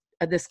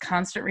this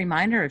constant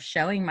reminder of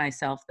showing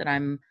myself that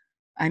I'm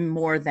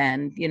more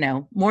than,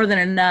 more than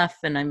enough,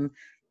 and I'm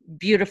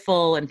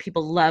beautiful, and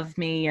people love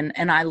me,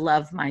 and I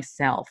love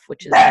myself,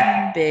 which is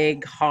a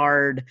big,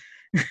 hard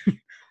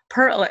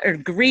Pearl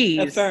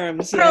agrees.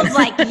 Affirms. Pearl's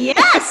like,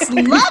 yes,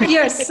 love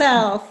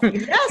yourself.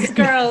 Yes,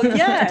 girl,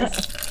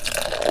 yes.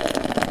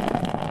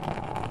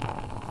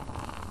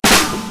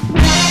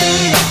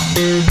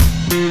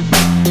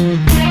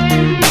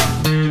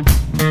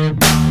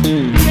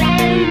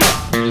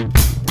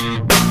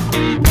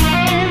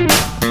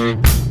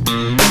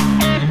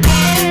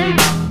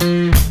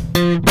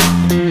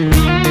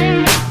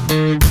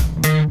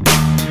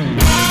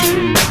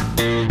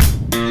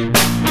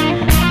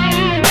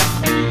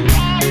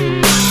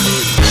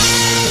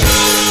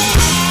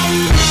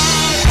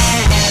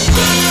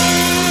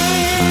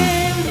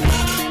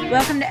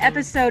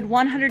 Episode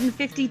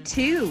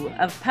 152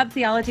 of Pub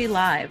Theology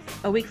Live,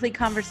 a weekly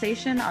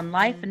conversation on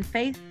life and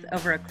faith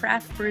over a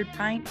craft brewed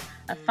pint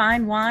of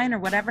fine wine or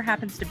whatever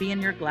happens to be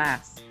in your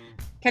glass.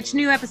 Catch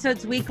new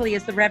episodes weekly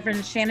as the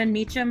Reverend Shannon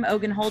Meacham,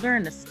 Ogun Holder,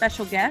 and a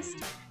special guest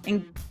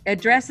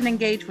address and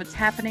engage what's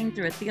happening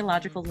through a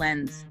theological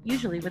lens,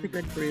 usually with a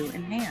good brew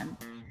in hand.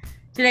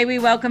 Today we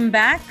welcome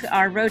back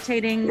our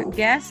rotating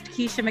guest,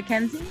 Keisha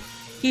McKenzie.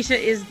 Keisha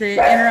is the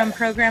interim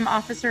program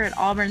officer at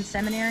Auburn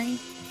Seminary.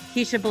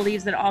 Keisha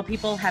believes that all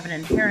people have an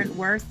inherent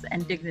worth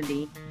and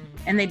dignity,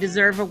 and they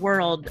deserve a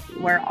world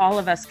where all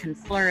of us can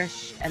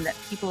flourish, and that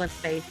people of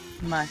faith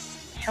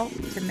must help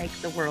to make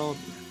the world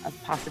of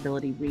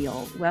possibility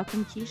real.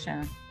 Welcome,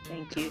 Keisha.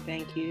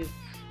 Thank you.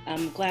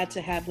 I'm glad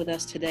to have with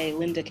us today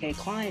Linda K.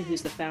 Klein,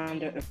 who's the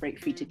founder of Break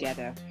Free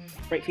Together.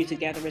 Break Free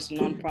Together is a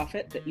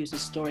nonprofit that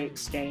uses story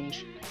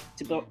exchange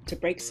to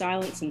break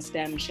silence and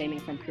stem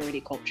shaming from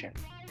purity culture.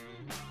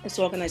 This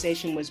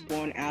organization was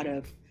born out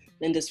of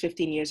Linda's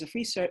 15 years of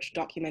research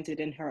documented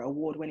in her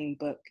award-winning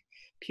book,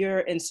 Pure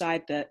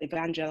Inside the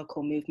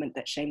Evangelical Movement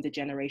That Shamed a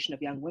Generation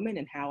of Young Women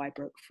and How I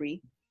Broke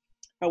Free.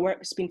 Her work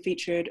has been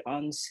featured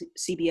on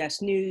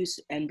CBS News,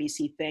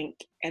 NBC Think,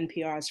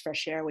 NPR's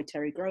Fresh Air with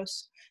Terry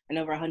Gross, and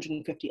over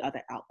 150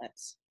 other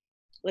outlets.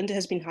 Linda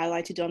has been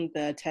highlighted on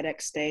the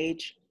TEDx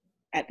stage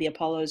at the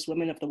Apollo's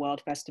Women of the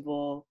World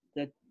Festival,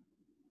 the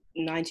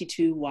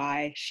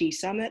 92Y She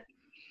Summit,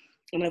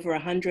 and over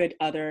 100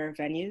 other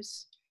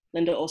venues.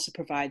 Linda also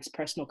provides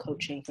personal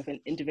coaching for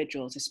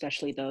individuals,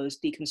 especially those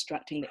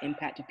deconstructing the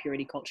impact of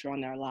purity culture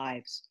on their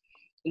lives,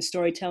 in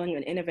storytelling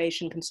and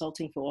innovation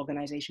consulting for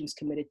organizations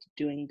committed to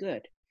doing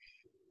good.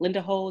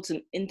 Linda holds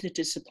an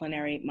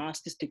interdisciplinary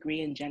master's degree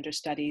in gender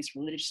studies,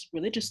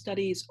 religious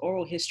studies,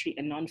 oral history,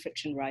 and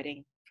nonfiction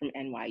writing from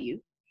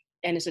NYU,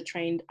 and is a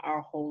trained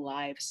Our Whole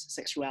Lives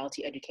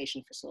sexuality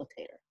education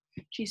facilitator.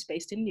 She's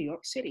based in New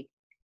York City.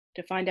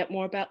 To find out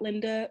more about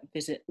Linda,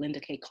 visit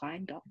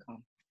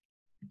lindaklein.com.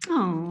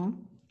 Oh,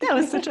 that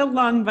was such a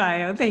long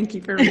bio. Thank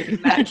you for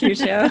reading that,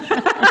 Keisha.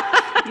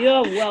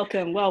 You're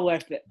welcome. Well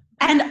worth it.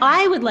 And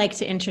I would like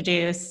to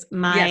introduce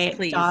my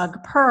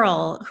dog,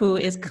 Pearl, who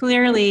is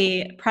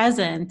clearly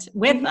present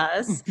with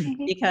us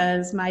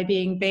because my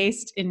being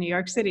based in New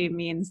York City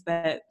means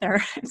that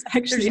there's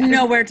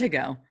nowhere to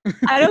go.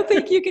 I don't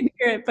think you can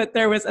hear it, but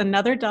there was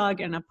another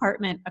dog in an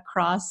apartment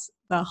across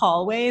the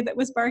hallway that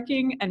was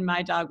barking, and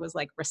my dog was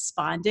like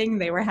responding.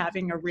 They were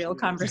having a real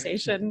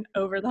conversation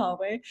over the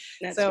hallway.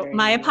 So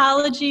my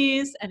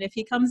apologies. And if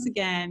he comes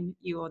again,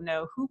 you will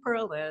know who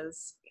Pearl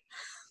is.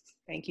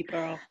 Thank you,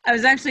 Pearl. I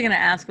was actually going to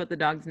ask what the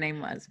dog's name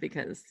was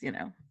because,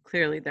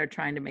 clearly they're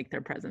trying to make their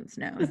presence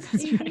known.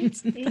 That's right.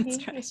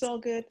 That's right. It's all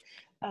good.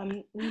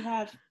 We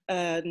have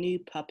a new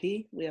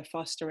puppy. We are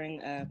fostering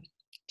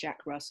Jack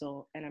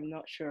Russell, and I'm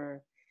not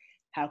sure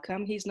how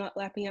come he's not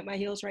lapping at my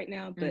heels right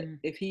now, but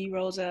if he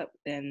rolls up,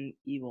 then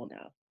you will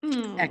know.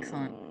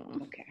 Excellent.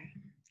 Okay.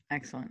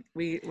 Excellent.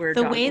 We're a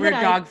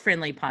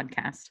dog-friendly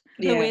podcast.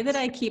 The way that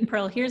I keep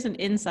Pearl, here's an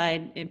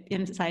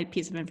inside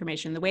piece of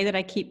information. The way that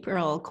I keep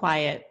Pearl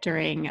quiet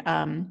during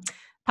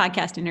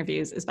podcast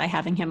interviews is by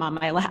having him on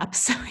my lap.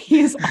 So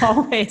he's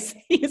always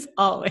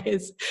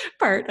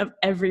part of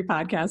every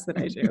podcast that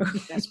I do.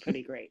 That's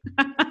pretty great.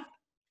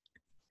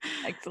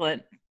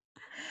 Excellent.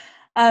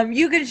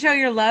 You can show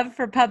your love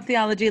for Pub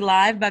Theology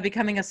Live by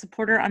becoming a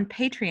supporter on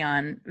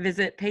Patreon.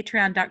 Visit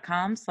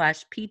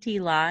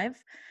patreon.com/PTLive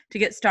to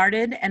get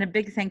started, and a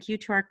big thank you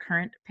to our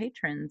current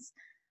patrons.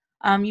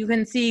 You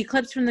can see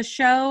clips from the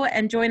show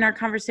and join our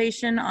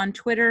conversation on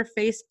Twitter,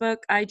 Facebook,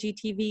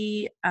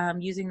 IGTV,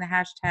 using the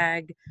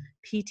hashtag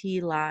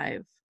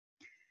PTLive.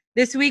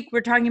 This week,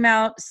 we're talking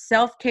about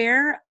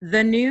self-care,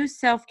 the new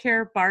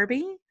self-care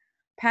Barbie,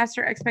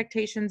 pastor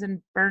expectations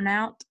and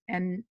burnout,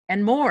 and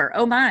more.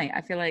 Oh my,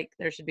 I feel like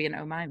there should be an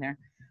oh my there.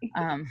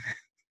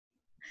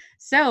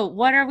 So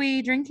what are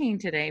we drinking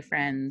today,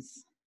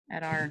 friends,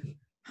 at our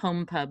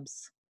home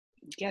pubs?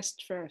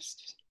 Guest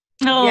first.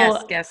 Oh,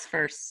 yes, guest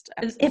first.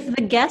 Absolutely. If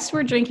the guest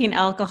were drinking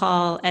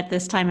alcohol at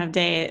this time of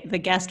day, the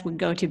guest would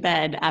go to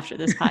bed after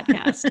this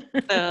podcast.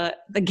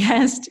 The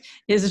guest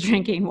is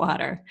drinking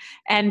water,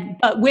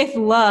 but with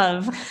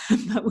love,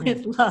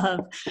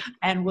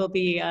 and we'll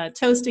be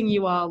toasting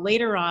you all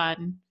later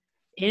on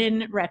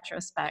in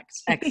retrospect,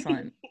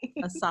 Excellent.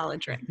 a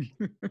solid drink.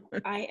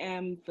 I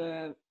am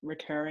the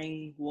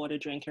recurring water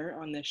drinker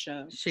on this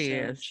show. She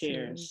is.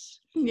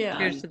 Cheers. Yeah.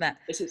 Cheers to that.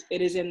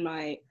 It is in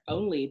my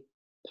only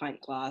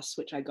pint glass,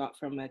 which I got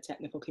from a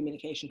technical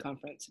communication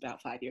conference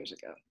about 5 years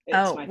ago.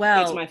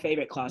 It's my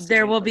favorite class.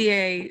 There will be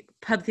a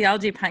Pub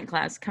Theology pint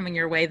glass coming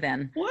your way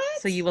then. What?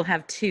 So you will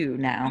have two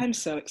now. I'm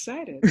so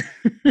excited.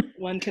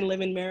 One can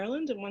live in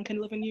Maryland and one can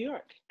live in New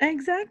York.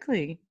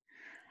 Exactly.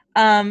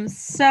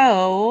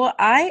 So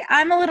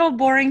I'm a little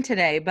boring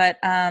today, but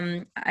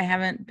I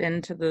haven't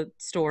been to the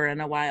store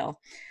in a while.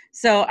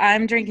 So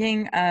I'm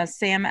drinking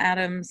Sam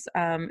Adams.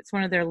 It's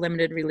one of their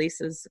limited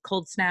releases,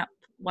 Cold Snap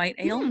White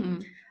Ale.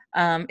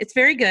 It's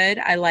very good.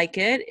 I like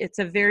it. It's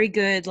a very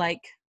good,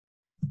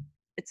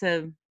 it's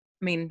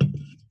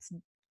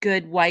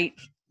good white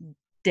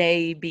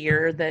day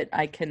beer that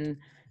I can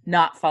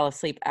not fall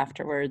asleep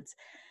afterwards.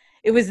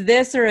 It was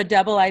this or a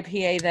double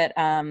IPA that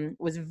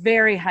was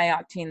very high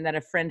octane that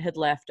a friend had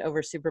left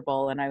over Super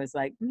Bowl, and I was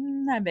like,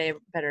 I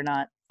better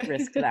not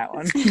risk that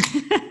one.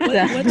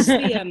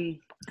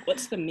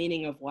 What's the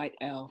meaning of white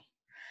ale?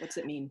 What's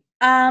it mean?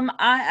 I'm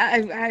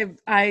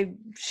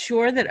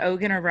sure that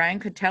Ogan or Brian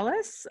could tell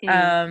us.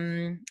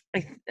 I'm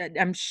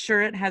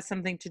sure it has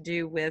something to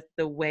do with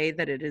the way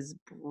that it is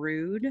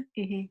brewed.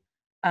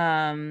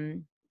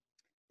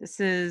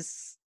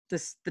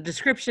 The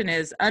description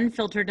is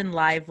unfiltered and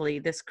lively.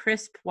 This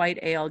crisp white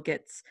ale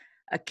gets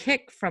a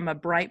kick from a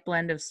bright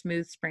blend of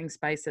smooth spring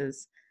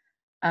spices.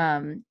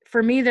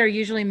 For me, they're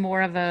usually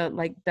more of a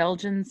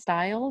Belgian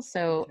style.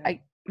 So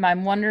okay.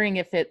 I'm wondering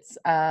if it's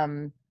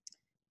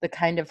the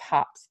kind of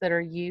hops that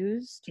are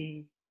used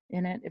in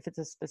it, if it's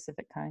a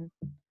specific kind.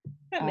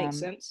 That makes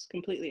sense.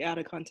 Completely out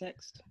of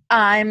context.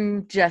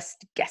 I'm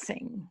just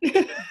guessing.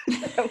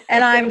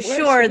 And I'm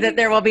sure that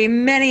there will be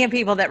many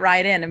people that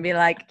write in and be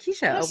like,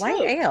 Keisha, a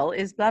white ale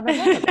is blah, blah,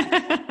 blah,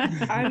 blah.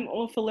 I'm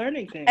all for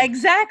learning things.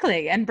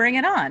 Exactly. And bring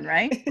it on,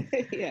 right?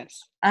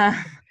 Yes.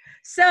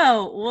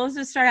 So we'll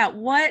just start out.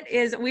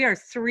 We are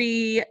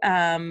three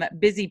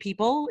busy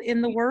people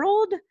in the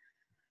world.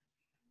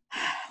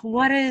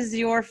 What is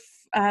your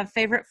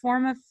favorite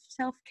form of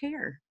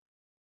self-care?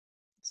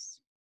 Let's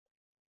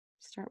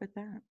start with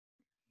that.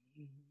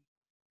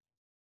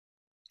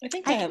 I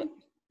think I have.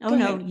 Oh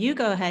no, you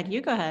go ahead.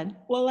 You go ahead.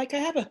 Well, I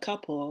have a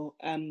couple.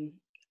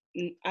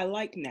 I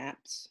like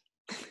naps.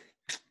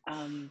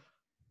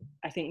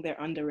 I think they're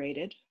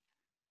underrated.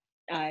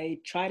 I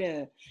try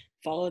to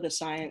follow the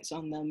science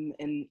on them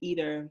and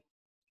either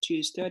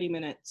choose 30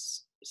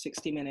 minutes,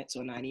 60 minutes,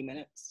 or 90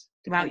 minutes.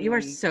 Wow, you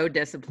are so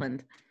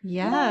disciplined.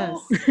 Yes.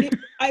 Well,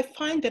 I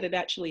find that it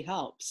actually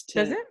helps.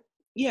 Does it?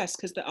 Yes,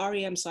 because the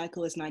REM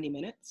cycle is 90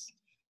 minutes.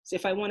 So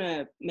if I want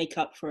to make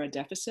up for a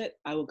deficit,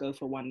 I will go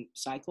for one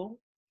cycle.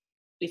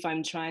 If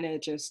I'm trying to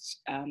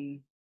just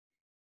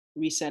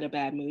reset a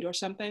bad mood or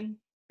something,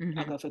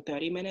 I'll go for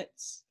 30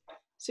 minutes.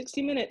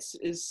 60 minutes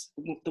is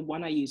the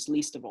one I use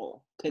least of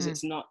all because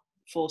it's not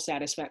full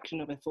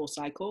satisfaction of a full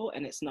cycle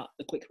and it's not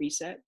the quick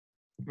reset.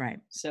 Right.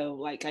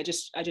 So I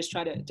just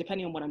try to,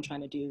 depending on what I'm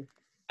trying to do.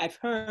 I've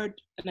heard,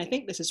 and I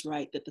think this is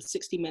right, that the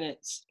 60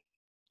 minutes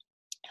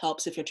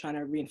helps if you're trying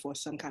to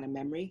reinforce some kind of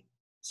memory.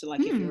 So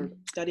if you're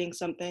studying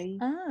something,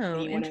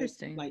 and you want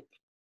to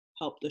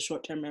help the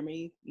short-term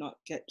memory not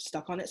get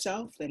stuck on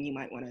itself, then you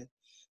might want to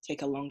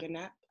take a longer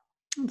nap.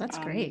 Oh, that's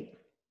great.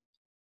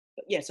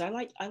 But yes, I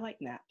like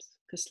naps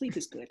because sleep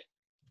is good.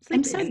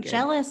 I'm so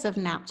jealous of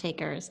nap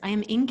takers. I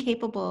am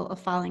incapable of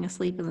falling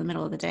asleep in the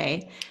middle of the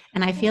day,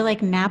 and I feel like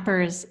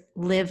nappers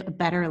live a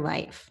better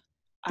life.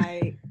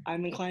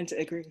 I'm inclined to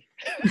agree.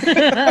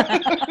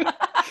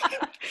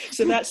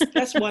 So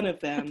that's one of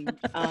them.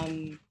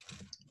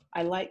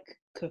 I like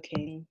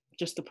cooking,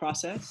 just the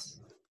process.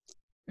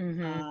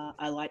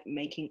 I like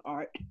making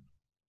art,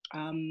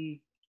 and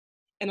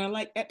I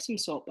like Epsom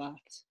salt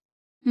baths.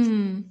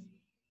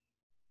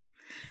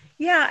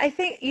 Yeah, I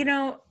think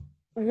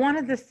one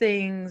of the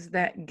things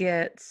that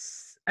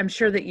I'm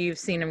sure that you've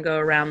seen them go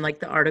around,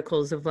 the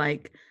articles of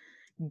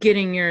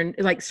getting your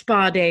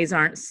spa days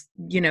aren't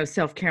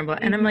self-care,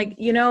 and I'm like,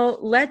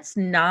 let's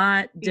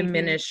not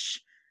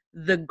diminish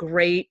the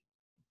great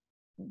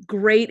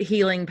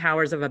healing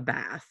powers of a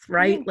bath,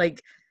 right?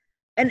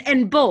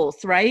 And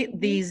both, right?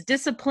 These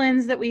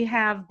disciplines that we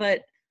have,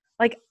 but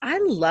I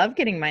love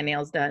getting my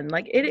nails done.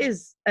 It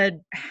is a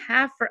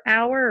half an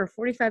hour or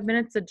 45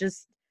 minutes of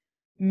just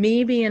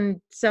me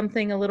being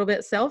something a little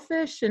bit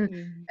selfish.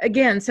 And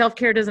again,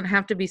 self-care doesn't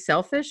have to be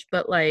selfish,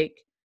 but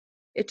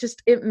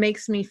it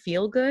makes me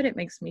feel good. It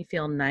makes me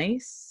feel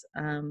nice.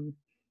 And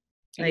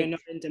you're not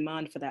in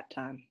demand for that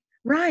time.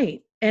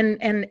 Right.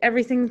 And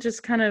everything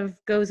just kind of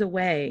goes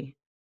away.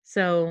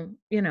 So,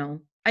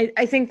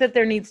 I think that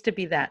there needs to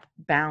be that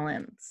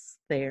balance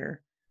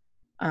there.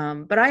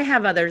 But I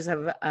have others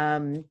of,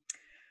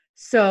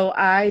 so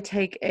I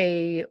take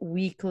a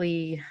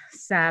weekly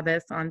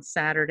Sabbath on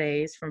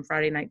Saturdays from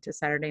Friday night to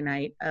Saturday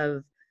night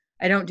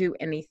I don't do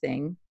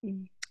anything,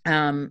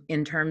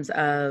 in terms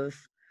of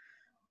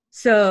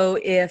So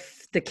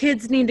if the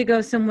kids need to go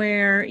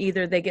somewhere,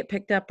 either they get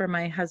picked up or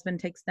my husband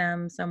takes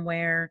them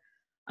somewhere.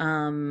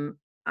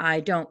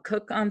 I don't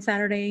cook on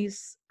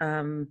Saturdays.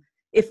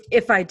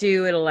 If I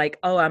do, it'll like,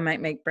 oh, I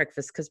might make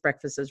breakfast because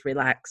breakfast is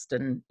relaxed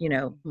and,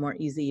 more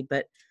easy.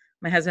 But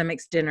my husband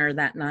makes dinner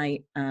that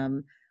night.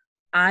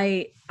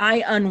 I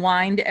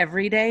unwind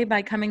every day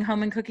by coming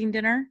home and cooking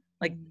dinner.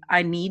 Like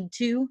I need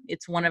to.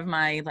 It's one of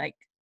my like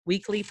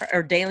weekly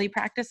or daily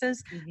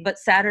practices. But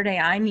Saturday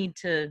I need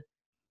to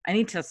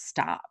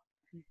stop.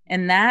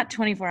 And that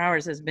 24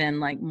 hours has been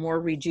like more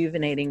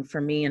rejuvenating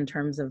for me in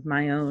terms of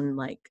my own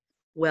like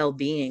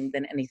well-being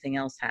than anything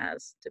else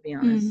has, to be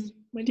honest.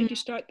 When did you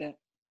start that?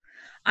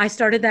 I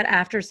started that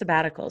after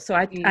sabbatical. So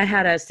I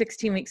had a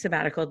 16-week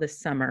sabbatical this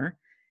summer.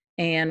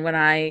 And what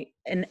I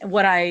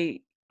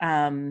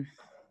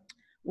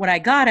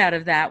got out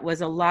of that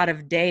was a lot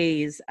of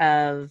days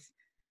of,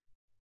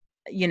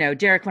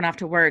 Derek went off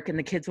to work and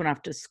the kids went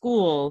off to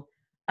school.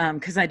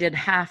 Because I did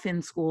half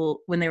in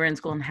school when they were in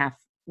school and half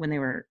when they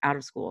were out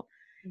of school.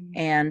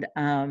 And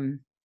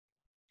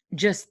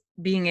just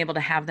being able to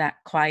have that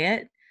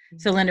quiet.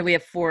 So Linda, we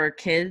have 4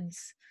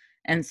 kids.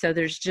 And so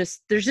there's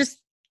just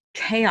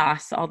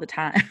chaos all the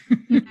time.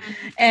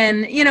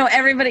 And,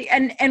 everybody,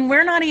 and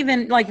we're not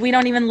even like, we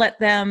don't even let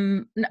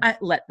them,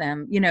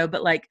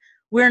 but like,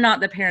 we're not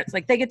the parents,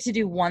 like they get to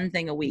do one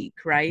thing a week.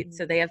 Right.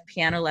 So they have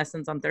piano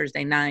lessons on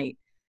Thursday night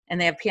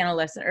and they have piano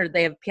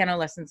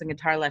lessons and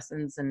guitar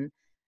lessons and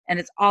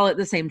it's all at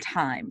the same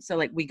time. So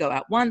like we go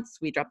out once,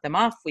 we drop them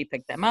off, we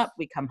pick them up,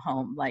 we come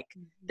home. Like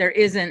there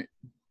isn't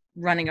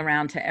running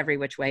around to every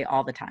which way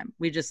all the time.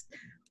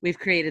 We've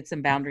created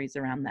some boundaries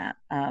around that.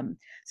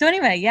 So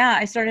anyway, yeah,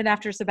 I started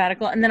after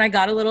sabbatical and then I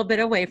got a little bit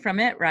away from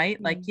it,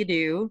 right? Like you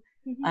do.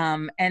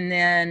 And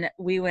then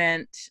we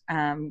went,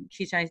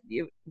 Keisha,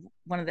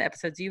 one of the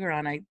episodes you were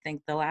on, I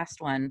think the last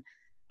one,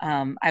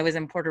 I was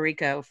in Puerto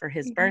Rico for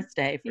his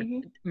birthday.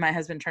 My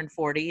husband turned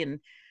 40 and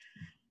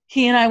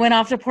he and I went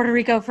off to Puerto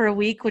Rico for a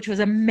week, which was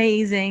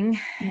amazing.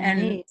 Nice.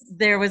 And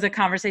there was a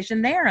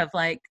conversation there of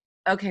like,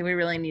 okay, we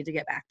really need to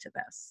get back to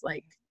this.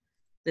 Like,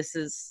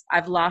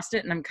 I've lost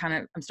it and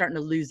I'm starting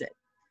to lose it.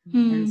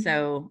 And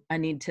so I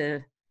need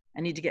to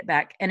get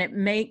back. And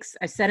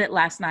I said it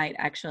last night,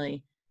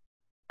 actually.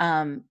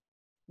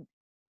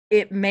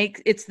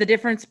 It's the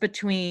difference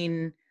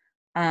between,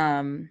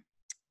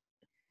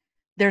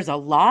 there's a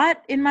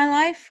lot in my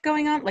life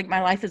going on. Like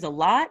my life is a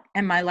lot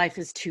and my life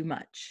is too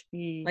much.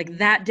 Like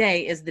that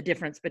day is the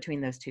difference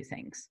between those two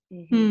things.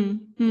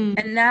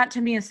 And that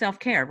to me is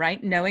self-care,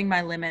 right? Knowing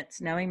my limits,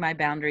 knowing my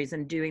boundaries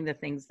and doing the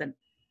things that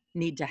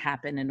need to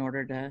happen in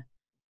order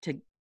to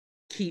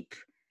keep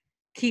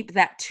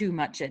that too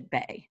much at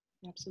bay.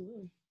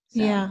 Absolutely.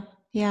 So.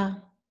 Yeah.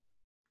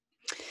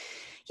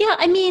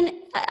 I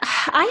mean,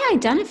 I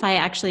identify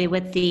actually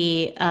with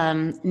the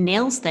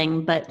nails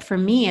thing, but for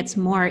me, it's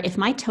more if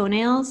my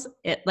toenails,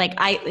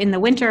 in the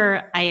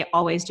winter, I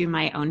always do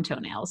my own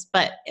toenails,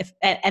 but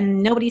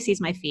and nobody sees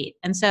my feet.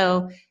 And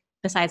so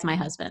besides my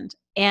husband.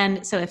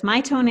 And so if my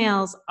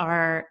toenails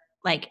are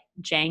like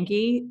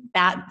janky,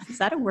 is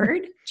that a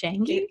word?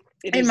 Janky?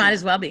 It might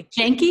as well be.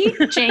 Janky?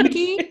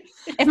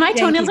 If my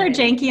toenails are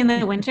janky in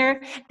the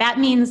winter, that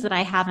means that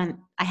I haven't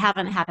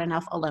had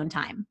enough alone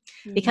time.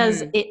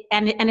 Because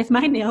and if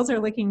my nails are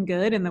looking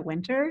good in the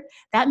winter,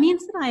 that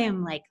means that I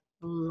am like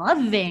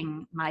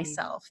loving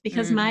myself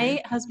because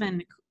my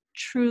husband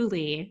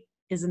truly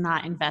is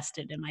not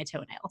invested in my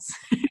toenails.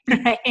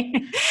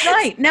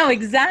 Right. No,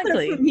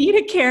 exactly. So for me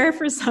to care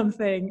for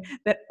something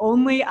that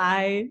only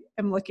I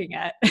am looking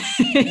at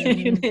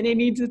and it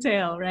needs a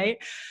tail, right?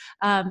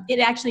 It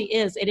actually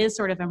is. It is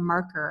sort of a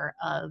marker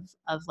of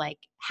like,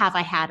 have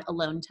I had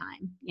alone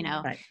time,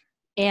 Right.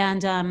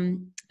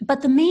 And,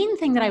 but the main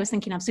thing that I was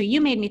thinking of, so you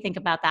made me think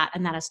about that,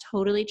 and that is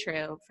totally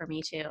true for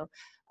me too.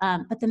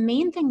 But the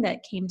main thing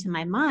that came to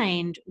my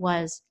mind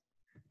was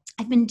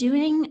I've been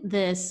doing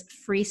this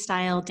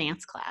freestyle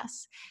dance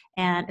class,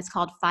 and it's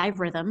called 5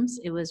 Rhythms.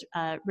 It was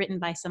written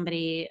by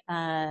somebody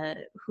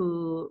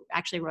who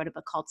actually wrote a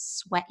book called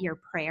Sweat Your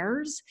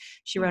Prayers.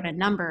 She wrote a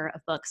number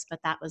of books, but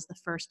that was the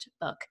first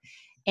book.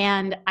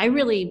 And I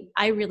really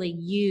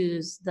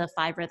use the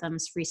 5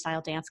 Rhythms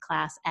freestyle dance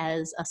class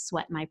as a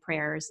sweat my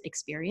prayers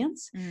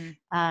experience.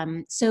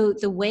 So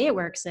the way it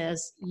works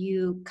is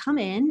you come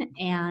in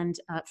and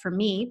for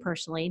me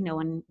personally, no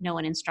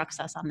one instructs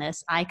us on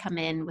this. I come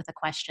in with a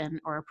question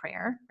or a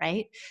prayer,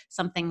 right?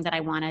 Something that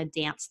I want to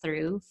dance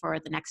through for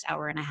the next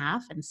hour and a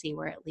half and see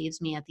where it leaves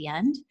me at the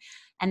end.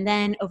 And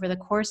then over the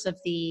course of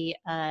the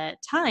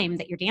time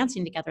that you're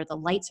dancing together, the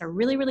lights are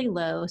really, really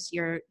low. So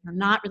you're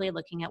not really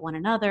looking at one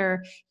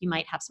another. You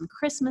might have some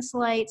Christmas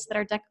lights that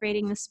are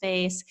decorating the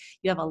space.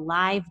 You have a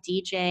live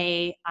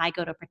DJ. I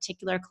go to a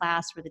particular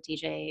class where the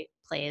DJ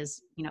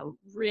plays,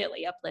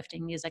 really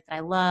uplifting music that I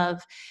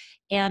love.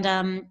 And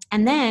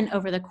then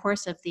over the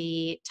course of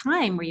the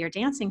time where you're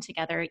dancing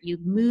together, you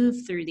move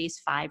through these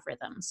 5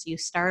 rhythms. You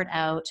start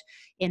out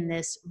in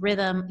this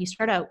rhythm. You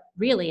start out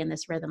really in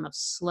this rhythm of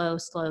slow,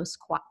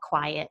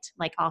 quiet,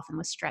 like often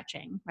with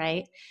stretching,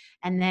 right?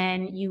 And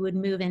then you would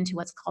move into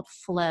what's called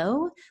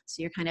flow.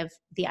 So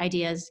the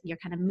idea is you're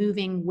kind of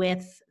moving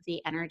with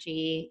the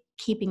energy,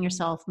 keeping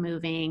yourself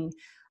moving.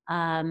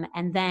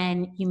 And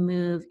then you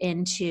move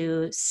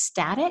into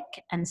static,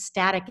 and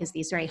static is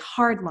these very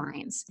hard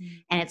lines,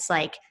 and it's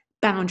like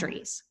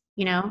boundaries,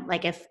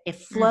 like if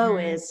flow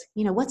is,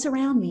 what's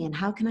around me and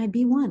how can I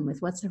be one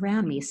with what's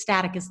around me?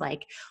 Static is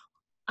like,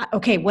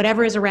 okay,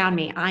 whatever is around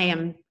me,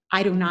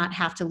 I do not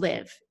have to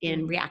live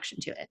in reaction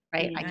to it,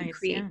 right? I can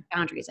create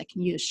boundaries. I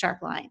can use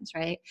sharp lines,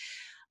 right?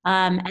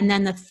 And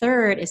then the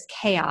third is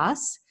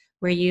chaos,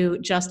 where you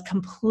just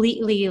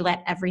completely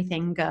let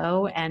everything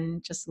go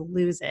and just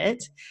lose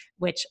it,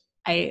 which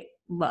I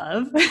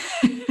love.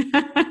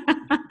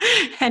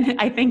 And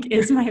I think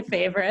is my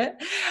favorite.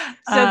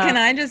 So can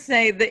I just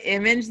say the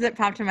image that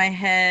popped in my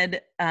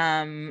head,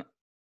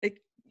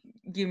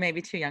 you may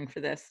be too young for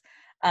this,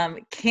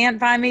 Can't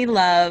Buy Me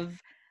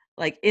Love,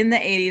 like in the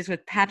 80s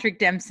with Patrick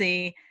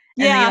Dempsey.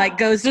 And he like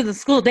goes to the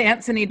school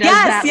dance and he does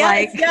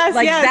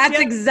that's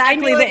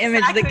exactly the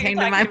image that came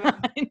to my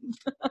mind.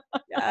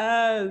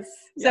 Yes.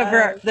 So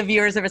for the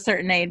viewers of a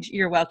certain age,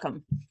 you're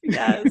welcome.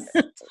 Yes,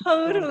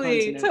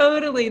 totally.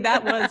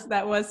 That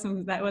was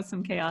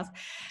some chaos.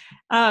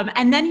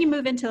 And then you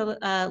move into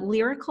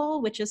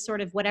lyrical, which is sort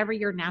of whatever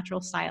your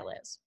natural style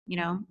is.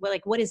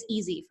 Like what is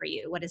easy for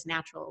you, what is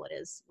natural, what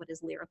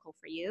is lyrical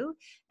for you,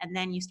 and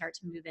then you start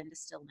to move into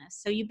stillness.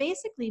 So you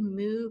basically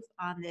move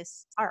on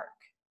this arc.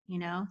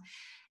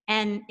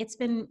 And it's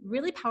been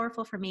really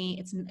powerful for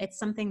me. It's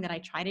something that I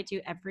try to do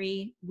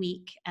every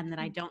week and that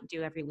I don't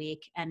do every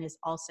week, and is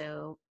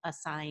also a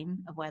sign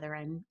of whether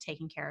I'm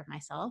taking care of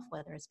myself,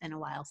 whether it's been a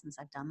while since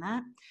I've done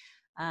that,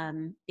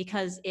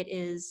 because it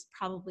is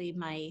probably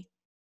my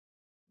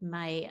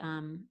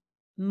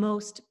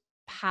most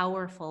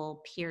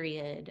powerful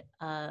period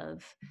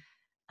of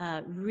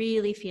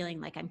really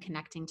feeling like I'm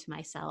connecting to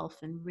myself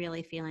and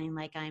really feeling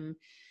like I'm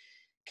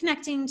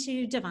connecting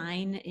to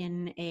divine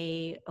in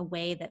a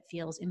way that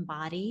feels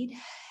embodied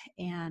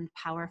and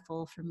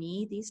powerful for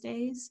me these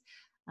days.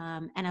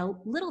 And a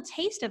little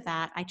taste of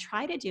that, I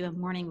try to do a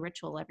morning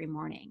ritual every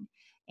morning.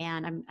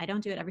 And I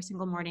don't do it every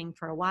single morning.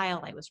 For a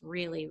while, I was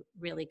really,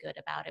 really good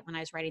about it. When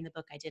I was writing the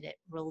book, I did it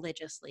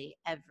religiously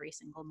every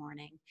single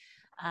morning.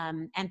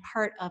 And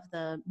part of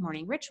the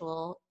morning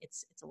ritual,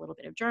 it's a little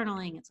bit of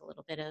journaling, it's a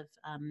little bit of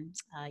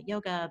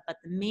yoga, but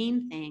the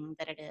main thing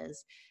that it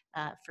is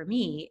for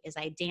me is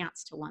I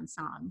dance to one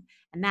song,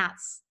 and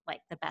that's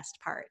like the best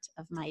part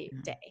of my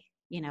day.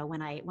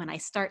 When I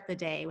start the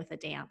day with a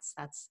dance,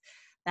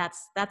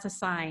 that's a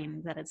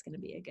sign that it's going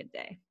to be a good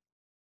day.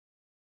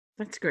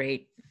 That's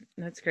great.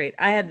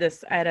 I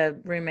had a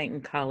roommate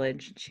in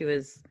college. She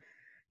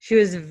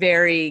was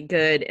very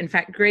good. In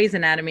fact, Grey's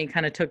Anatomy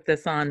kind of took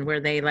this on, where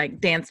they like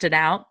danced it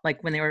out,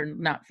 like when they were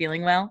not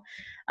feeling well.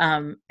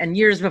 And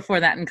years before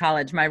that in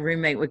college, my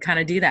roommate would kind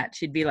of do that.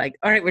 She'd be like,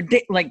 all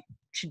right,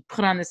 she'd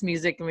put on this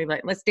music and we'd be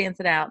like, let's dance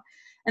it out.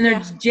 And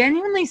there's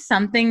genuinely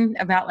something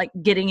about like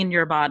getting in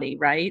your body,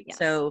 right? Yes,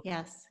 So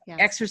yes.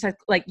 exercise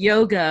like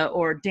yoga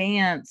or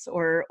dance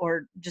or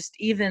just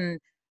even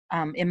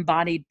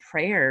embodied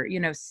prayer,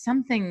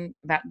 something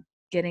about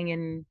getting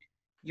in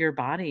your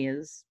body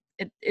is,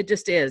 it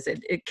just is.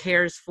 It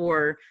cares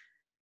for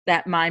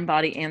that mind,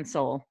 body, and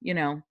soul,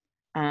 And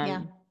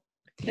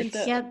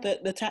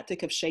the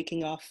tactic of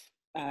shaking off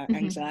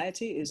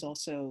anxiety is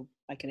also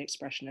like an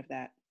expression of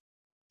that.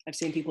 I've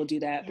seen people do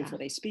that before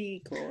they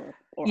speak or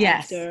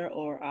after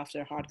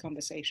hard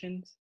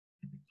conversations.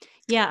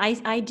 Yeah,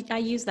 I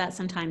use that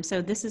sometimes.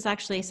 So this is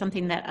actually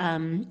something that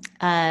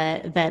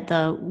that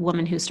the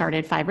woman who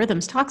started 5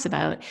 Rhythms talks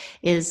about,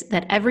 is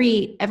that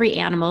every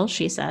animal,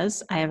 she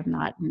says, I am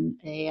not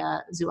a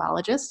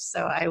zoologist,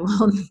 so I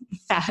will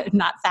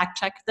not fact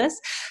check this,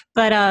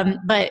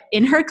 but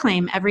in her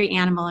claim, every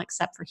animal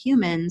except for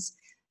humans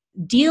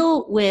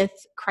deal with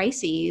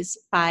crises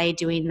by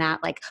doing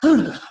that, like,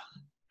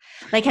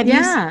 like have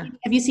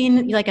you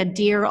seen like a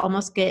deer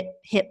almost get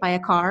hit by a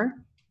car?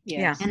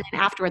 Yeah. And then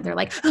afterward they're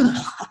like,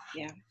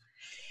 yeah.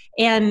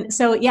 And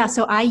so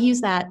I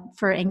use that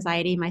for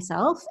anxiety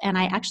myself, and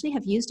I actually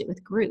have used it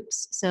with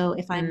groups. So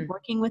if I'm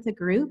working with a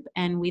group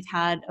and we've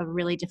had a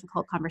really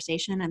difficult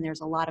conversation and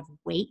there's a lot of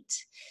weight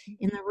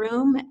in the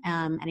room,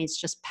 and it's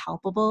just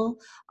palpable,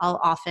 I'll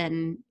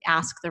often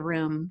ask the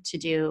room to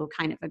do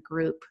kind of a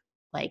group,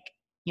 like,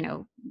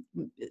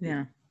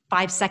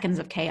 5 seconds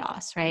of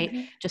chaos, right?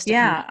 Mm-hmm. Just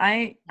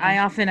I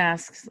often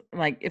ask,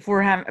 like, if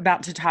we're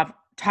about to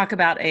talk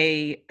about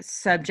a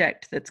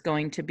subject that's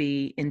going to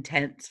be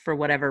intense for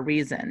whatever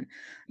reason,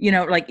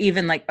 like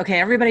even like, okay,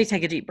 everybody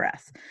take a deep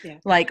breath,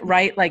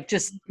 like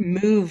just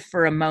move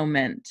for a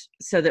moment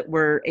so that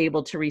we're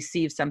able to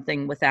receive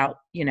something without,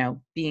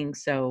 being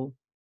so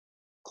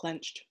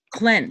clenched.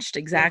 clenched.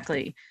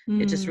 Exactly.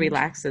 It just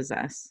relaxes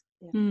us.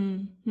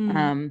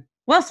 Mm-hmm.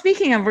 Well,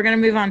 speaking of, we're going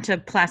to move on to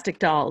plastic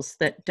dolls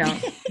that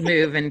don't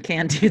move and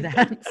can do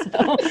that.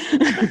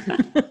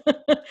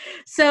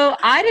 So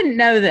I didn't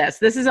know this.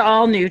 This is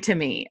all new to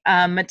me.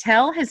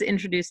 Mattel has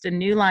introduced a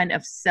new line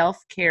of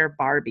self-care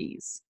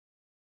Barbies.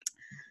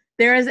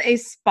 There is a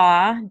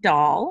spa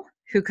doll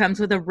who comes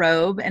with a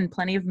robe and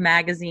plenty of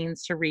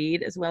magazines to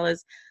read, as well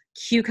as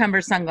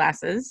cucumber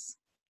sunglasses.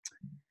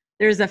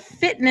 There's a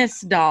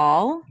fitness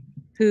doll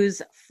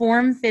whose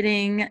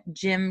form-fitting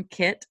gym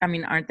kit. I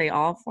mean, aren't they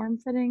all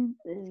form-fitting?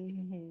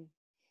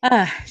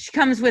 Mm-hmm. She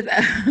comes with,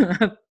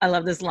 I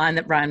love this line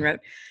that Brian wrote.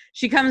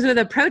 She comes with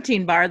a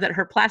protein bar that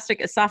her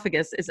plastic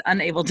esophagus is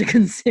unable to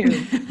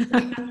consume.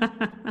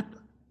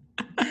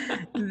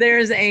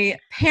 There's a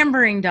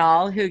pampering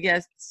doll who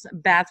gets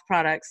bath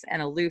products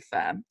and a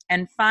loofah.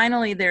 And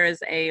finally, there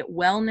is a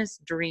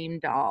wellness dream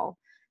doll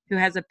who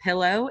has a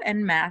pillow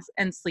and mask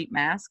and sleep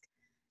mask.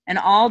 And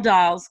all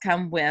dolls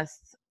come with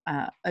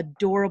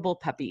adorable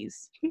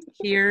puppies.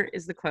 Here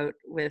is the quote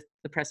with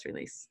the press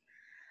release.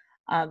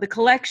 The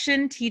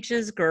collection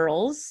teaches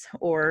girls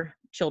or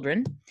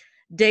children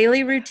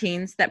daily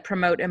routines that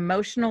promote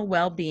emotional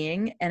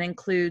well-being and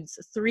includes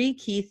 3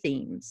 key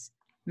themes: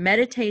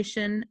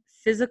 meditation,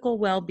 physical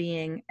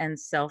well-being, and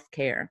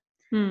self-care.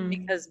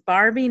 Because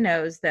Barbie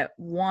knows that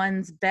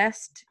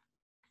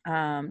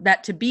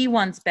that to be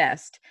one's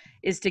best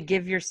is to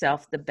give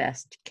yourself the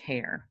best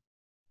care.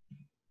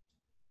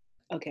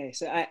 Okay,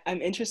 so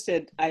I'm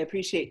interested. I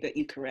appreciate that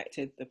you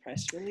corrected the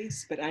press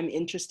release, but I'm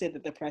interested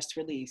that the press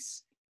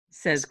release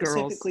Says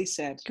specifically girls.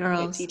 said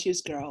Girls. it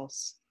teaches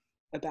girls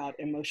about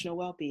emotional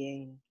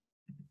well-being.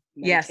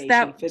 Yes,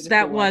 meditation,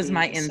 that was well-being,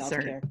 my and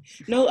insert. self-care.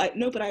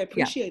 No, but I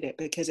appreciate it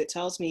because it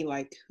tells me,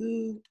 like,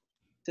 who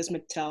does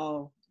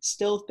Mattel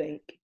still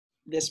think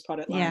this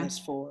product line is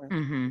for,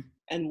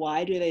 and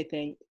why do they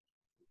think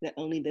that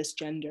only this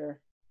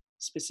gender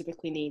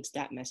specifically needs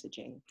that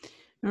messaging?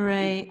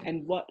 Right.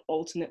 And what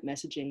alternate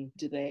messaging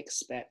do they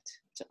expect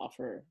to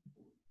offer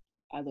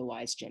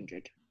otherwise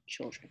gendered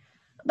children?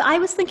 I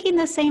was thinking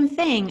the same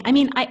thing. I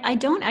mean, I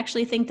don't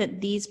actually think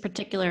that these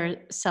particular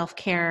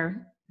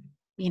self-care,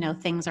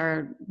 things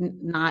are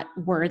not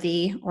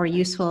worthy or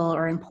useful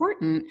or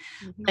important.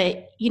 Mm-hmm.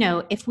 But,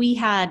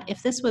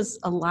 if this was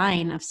a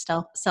line of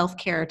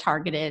self-care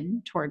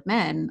targeted toward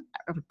men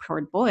or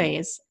toward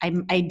boys,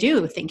 I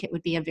do think it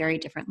would be a very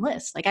different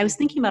list. Like, I was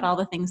thinking about all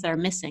the things that are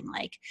missing.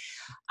 Like,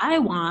 I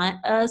want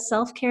a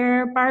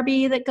self-care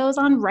Barbie that goes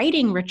on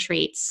writing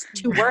retreats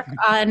to work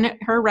on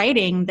her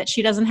writing that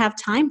she doesn't have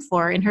time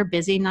for in her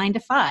busy 9 to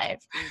 5,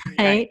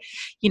 right?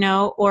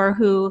 Or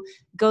who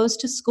goes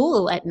to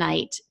school at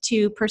night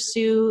to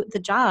pursue the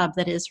job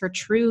that is her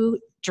true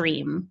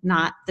dream,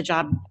 not the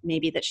job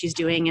maybe that she's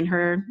doing in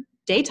her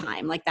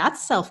daytime. Like,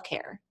 that's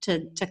self-care,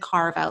 to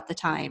carve out the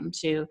time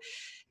to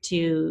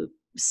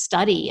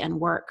study and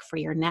work for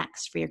your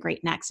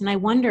great next. And I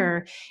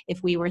wonder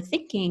if we were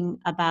thinking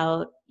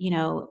about,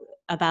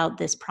 about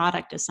this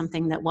product as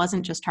something that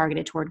wasn't just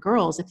targeted toward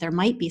girls, if there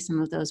might be some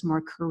of those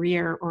more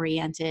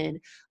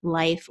career-oriented,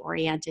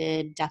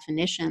 life-oriented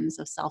definitions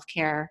of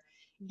self-care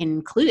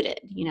included.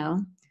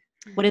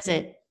 What does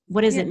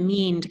it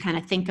mean to kind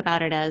of think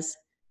about it as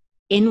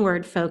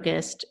inward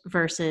focused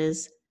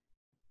versus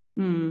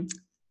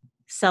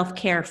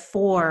self-care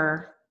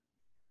for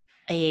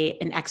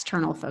an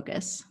external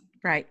focus?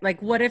 Right.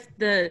 Like, what if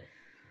there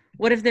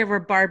were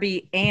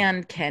Barbie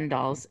and Ken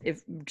dolls,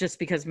 just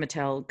because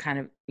Mattel kind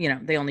of,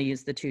 they only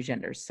use the 2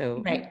 genders.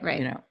 So,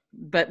 right.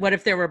 But what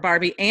if there were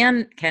Barbie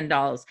and Ken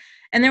dolls,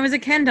 and there was a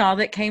Ken doll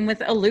that came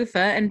with a loofah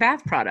and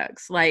bath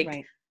products?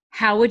 Like,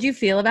 how would you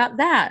feel about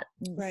that,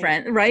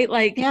 friend? Right.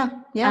 Like, yeah.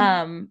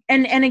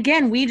 And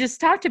again, we just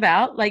talked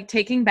about, like,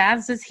 taking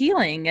baths is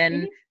healing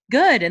and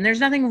good. And there's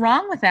nothing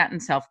wrong with that in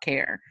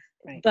self-care.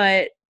 Right.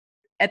 But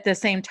at the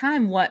same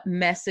time, what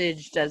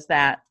message does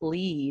that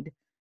lead?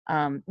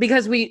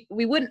 Because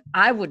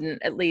I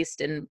wouldn't, at least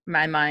in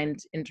my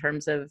mind, in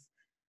terms of,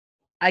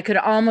 I could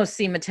almost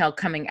see Mattel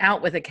coming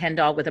out with a Ken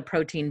doll with a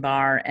protein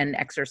bar and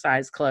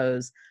exercise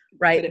clothes,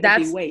 right? But it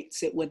would be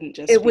weights. It wouldn't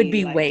just it would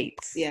be like,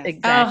 weights. Yeah. Oh,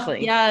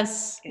 Exactly.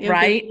 yes.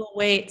 Right.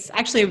 Weights.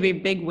 Actually, it would be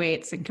big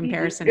weights in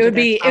comparison it to would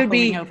their be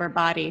toppling over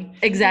body.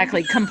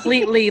 Exactly.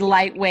 Completely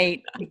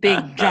lightweight,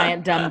 big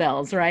giant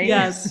dumbbells, right?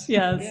 Yes.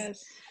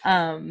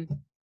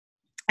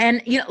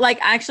 And like,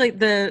 actually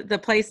the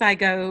place I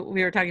go,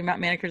 we were talking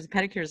about manicures and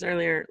pedicures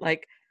earlier,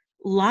 like,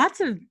 lots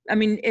of, I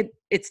mean,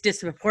 it's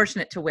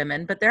disproportionate to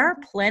women, but there are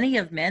plenty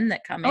of men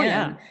that come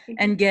in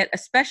and get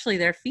especially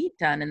their feet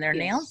done and their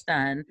nails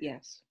done.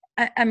 Yes.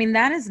 I mean,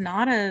 that's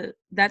not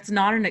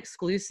an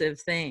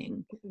exclusive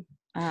thing.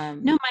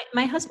 No,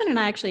 my husband and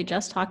I actually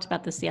just talked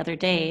about this the other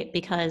day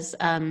because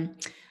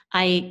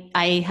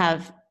I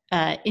have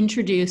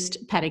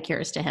introduced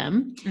pedicures to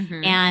him,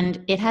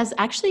 and it has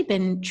actually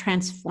been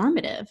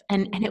transformative.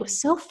 And it was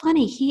so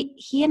funny.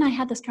 He and I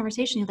had this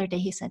conversation the other day.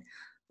 He said,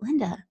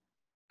 "Linda,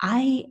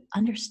 I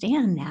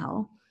understand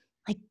now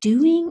like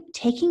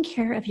taking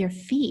care of your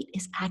feet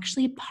is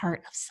actually part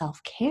of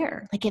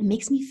self-care. Like it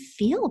makes me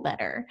feel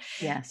better.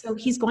 Yes. So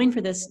he's going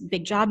for this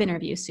big job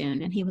interview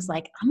soon. And he was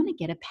like, I'm going to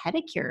get a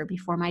pedicure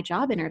before my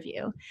job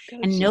interview.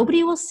 And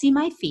nobody will see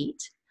my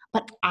feet,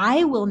 but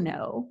I will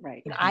know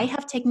that I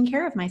have taken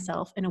care of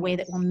myself in a way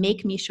that will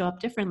make me show up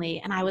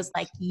differently. And I was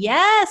like,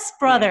 yes,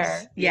 brother.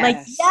 Yes.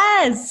 Like,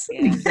 yes.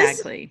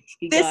 Exactly.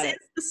 This is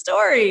the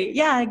story.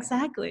 Yeah,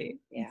 exactly.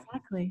 Yeah.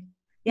 Exactly.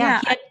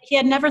 Yeah, he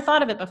had never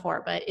thought of it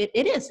before, but it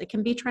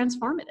can be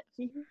transformative.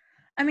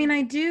 I mean,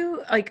 I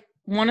do like,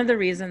 one of the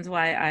reasons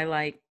why I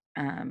like,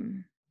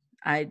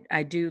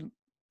 I do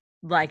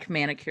like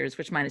manicures,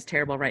 which mine is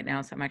terrible right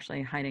now. So I'm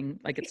actually hiding,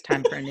 like it's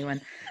time for a new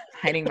one,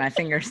 hiding my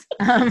fingers.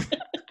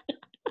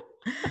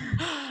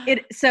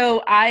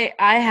 So I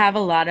have a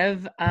lot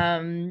of,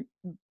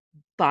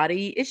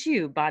 body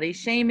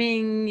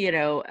shaming,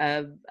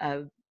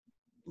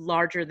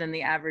 larger than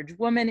the average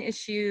woman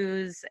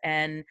issues.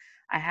 And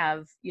I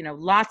have,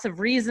 lots of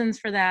reasons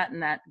for that.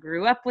 And that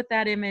grew up with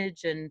that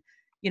image, and,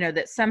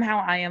 that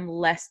somehow I am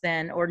less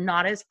than or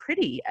not as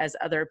pretty as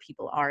other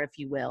people are, if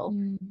you will.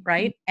 Mm-hmm.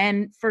 Right.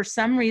 And for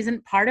some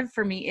reason,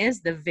 for me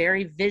is the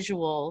very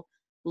visual,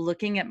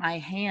 looking at my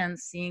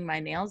hands, seeing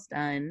my nails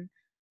done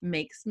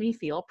makes me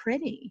feel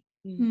pretty.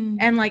 Mm-hmm.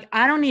 And like,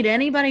 I don't need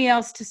anybody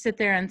else to sit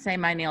there and say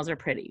my nails are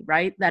pretty,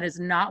 right? That is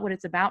not what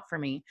it's about for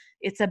me.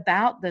 It's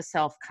about the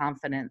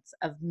self-confidence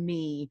of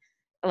me,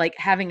 like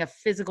having a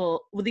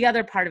physical, well, the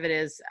other part of it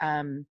is,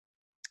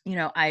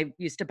 I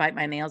used to bite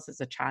my nails as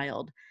a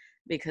child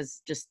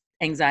because just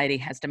anxiety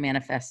has to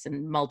manifest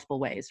in multiple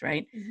ways,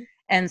 right? Mm-hmm.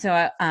 And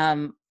so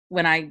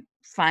when I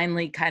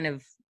finally kind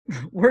of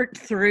worked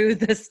through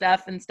the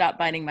stuff and stopped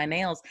biting my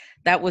nails,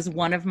 that was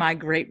one of my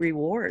great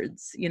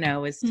rewards,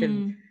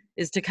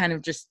 is to kind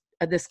of just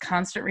this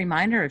constant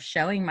reminder of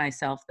showing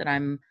myself that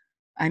I'm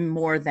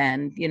more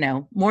than,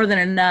 more than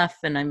enough,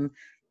 and I'm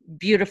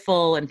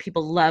beautiful, and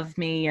people love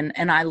me,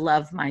 and I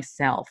love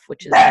myself,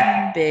 which is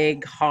a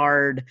big,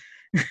 hard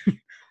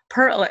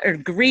Pearl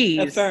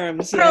agrees.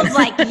 Affirms. Pearl's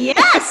like,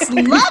 yes,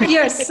 love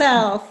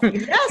yourself.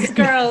 Yes,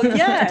 girl,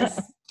 yes.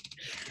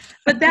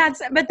 But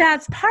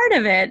that's part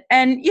of it.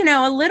 And,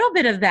 a little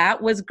bit of that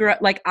was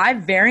I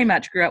very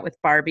much grew up with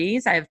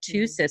Barbies. I have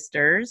two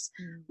sisters.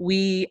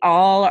 We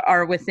all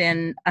are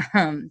within,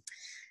 I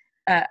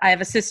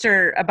have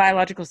a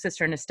biological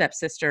sister and a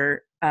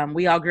stepsister.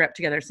 We all grew up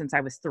together since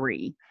I was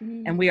 3,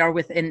 and we are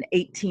within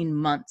 18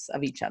 months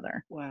of each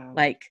other. Wow.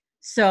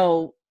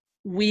 So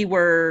we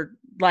were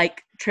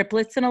like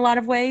triplets in a lot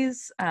of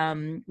ways,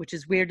 which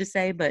is weird to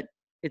say, but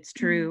it's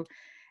true.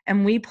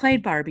 And we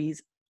played Barbies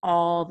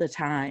all the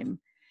time.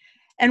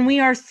 And we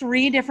are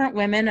 3 different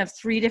women of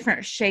 3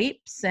 different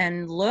shapes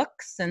and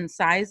looks and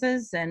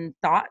sizes and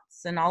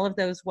thoughts and all of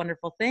those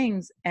wonderful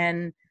things.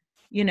 And,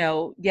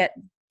 yet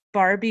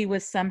Barbie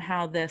was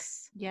somehow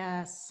this,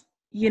 yes,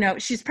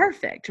 she's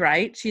perfect,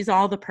 right? She's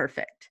all the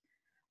perfect.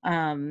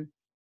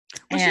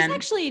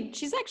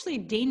 She's actually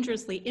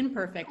dangerously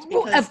imperfect,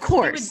 because of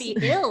course she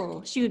would be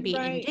ill. She would be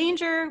in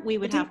danger. We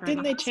would have her in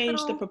the Didn't they hospital.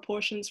 change the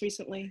proportions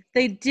recently?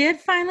 They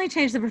did finally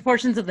change the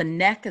proportions of the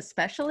neck,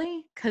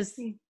 especially because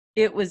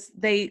it was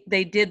they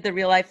did the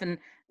real life, and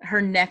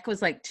her neck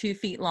was like 2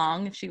 feet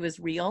long if she was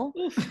real.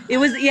 Oof. It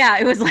was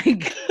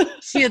like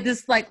she had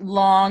this like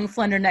long,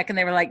 slender neck, and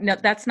they were like, no,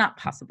 that's not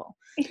possible.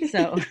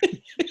 So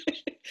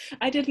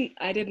I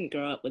didn't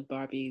grow up with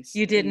Barbies.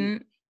 You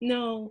didn't?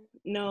 No.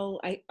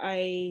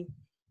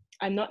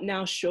 I'm not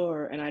now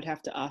sure, and I'd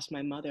have to ask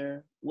my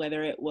mother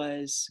whether it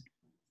was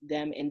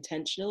them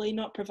intentionally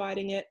not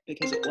providing it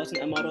because it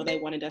wasn't a model they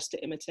wanted us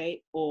to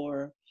imitate,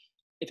 or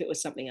if it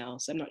was something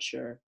else. I'm not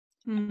sure.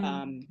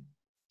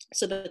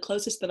 So the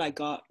closest that I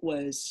got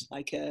was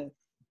like a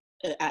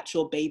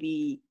actual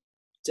baby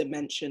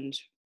dimensioned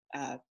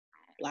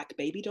black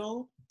baby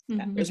doll.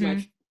 That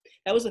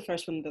was the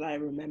first one that I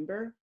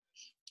remember.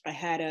 I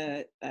had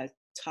a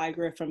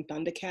Tigra from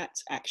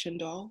Thundercats action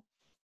doll.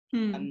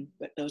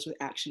 But those were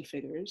action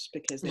figures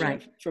because they were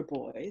for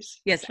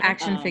boys. Yes,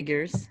 action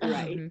figures.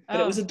 Right. But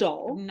it was a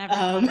doll. Never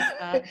thought of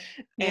that.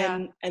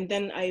 And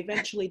then I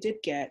eventually did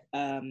get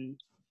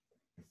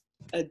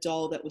a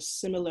doll that was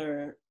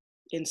similar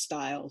in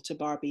style to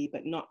Barbie,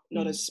 but not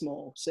as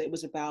small. So it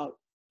was about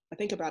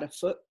a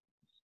foot,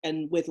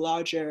 and with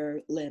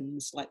larger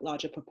limbs, like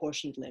larger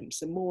proportioned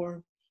limbs, and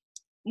more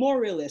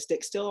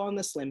realistic, still on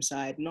the slim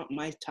side, not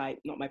my type,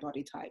 not my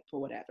body type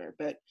or whatever.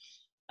 But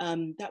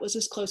that was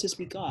as close as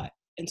we got.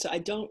 And so I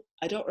don't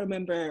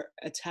remember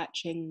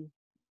attaching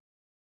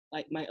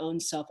like my own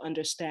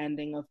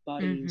self-understanding of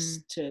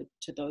bodies to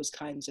those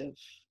kinds of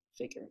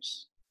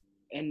figures.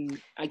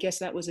 And I guess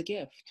that was a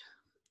gift.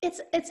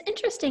 It's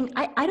interesting.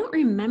 I don't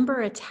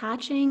remember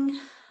attaching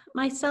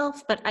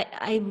myself, but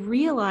I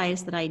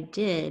realized that I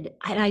did.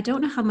 I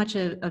don't know how much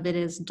of it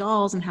is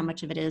dolls and how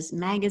much of it is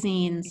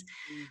magazines,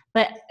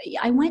 but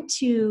I went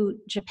to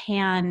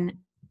Japan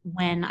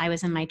when I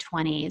was in my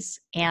 20s,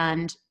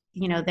 and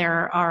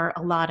there are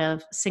a lot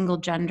of single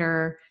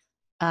gender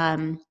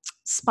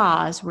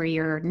spas where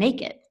you're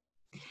naked,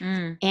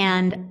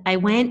 And I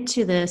went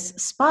to this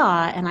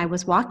spa and I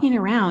was walking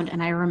around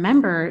and I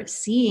remember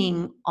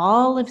seeing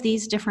all of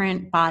these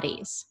different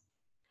bodies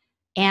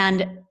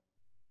and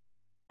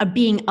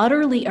being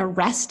utterly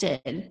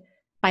arrested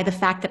by the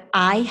fact that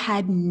I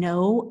had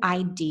no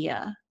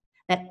idea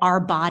that our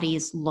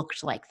bodies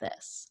looked like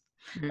this.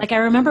 Like I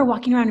remember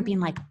walking around and being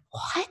like,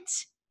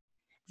 what?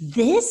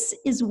 This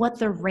is what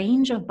the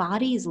range of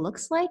bodies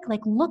looks like?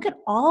 Like, look at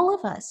all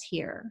of us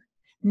here.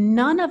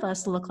 None of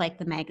us look like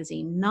the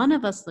magazine. None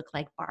of us look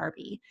like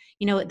Barbie.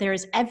 You know,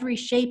 there's every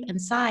shape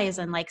and size.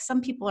 And like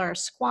some people are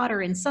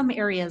squatter in some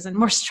areas and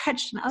more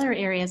stretched in other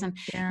areas. And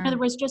you know, there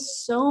was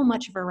just so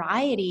much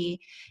variety.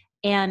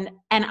 And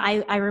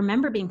I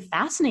remember being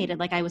fascinated.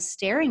 Like I was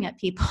staring at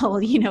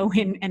people, you know,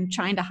 and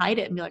trying to hide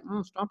it and be like,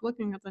 oh, stop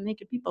looking at the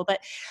naked people.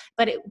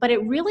 But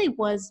it really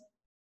was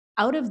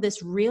out of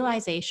this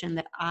realization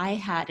that I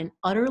had an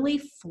utterly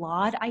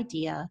flawed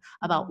idea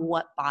about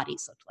what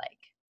bodies looked like.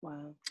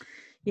 Wow.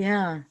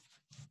 Yeah.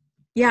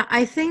 Yeah.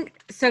 I think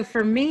so.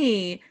 For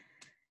me,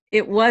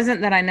 it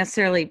wasn't that I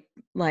necessarily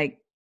like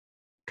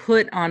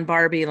put on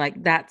Barbie, like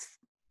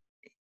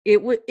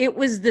it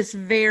was this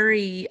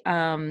very,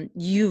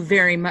 you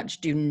very much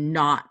do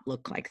not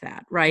look like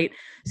that. Right.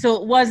 So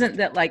it wasn't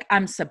that like,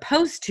 I'm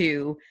supposed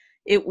to,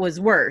 it was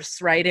worse,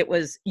 right? It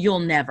was, you'll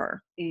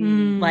never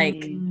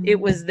like, it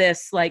was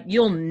this, like,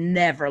 you'll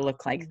never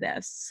look like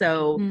this.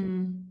 So,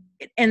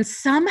 and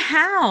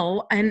somehow,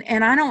 and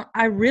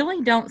I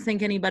really don't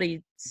think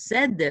anybody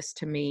said this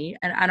to me,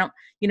 and I don't,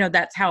 you know,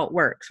 that's how it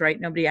works,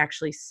 right? Nobody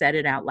actually said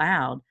it out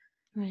loud,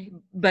 right?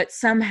 But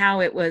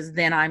somehow it was,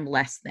 then I'm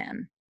less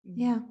than,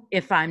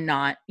 if I'm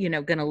not, you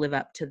know, going to live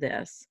up to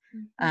this.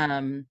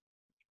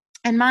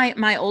 And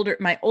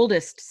my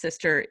oldest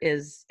sister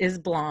is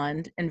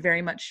blonde and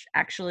very much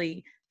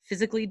actually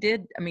physically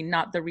did, I mean,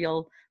 not the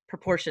real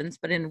proportions,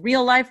 but in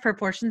real life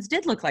proportions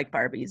did look like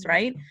Barbies,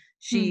 right?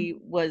 She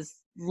was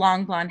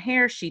long blonde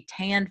hair. She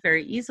tanned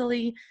very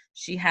easily.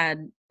 She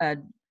had a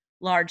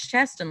large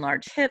chest and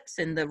large hips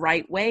in the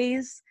right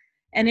ways.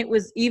 And it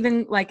was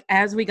even like,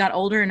 as we got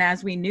older and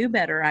as we knew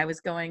better, I was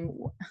going,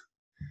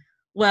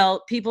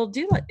 well, people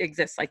do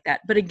exist like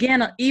that. But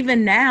again,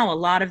 even now, a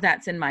lot of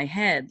that's in my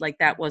head. Like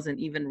that wasn't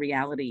even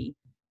reality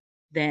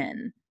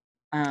then.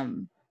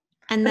 And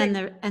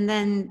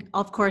then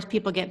of course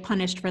people get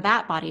punished for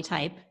that body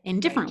type in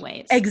different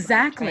ways.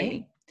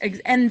 Exactly.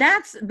 Right? And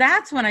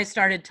that's when I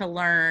started to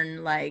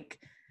learn, like,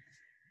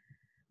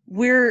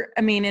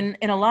 I mean,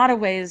 in a lot of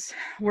ways,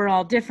 we're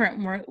all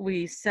different.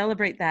 We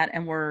celebrate that.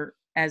 And we're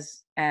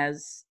as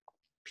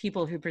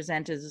people who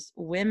present as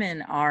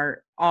women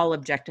are all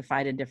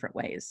objectified in different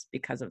ways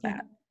because of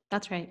that.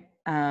 That's right.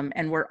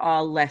 And we're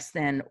all less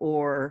than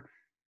or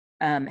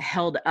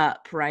held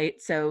up,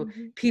 right? So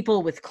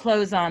people with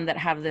clothes on that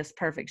have this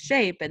perfect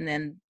shape, and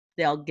then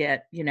they'll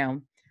get, you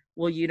know,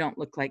 well, you don't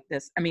look like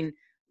this. I mean,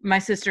 my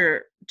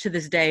sister to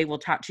this day will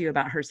talk to you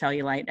about her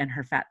cellulite and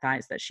her fat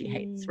thighs that she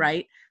hates,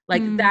 right?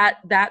 Like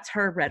that's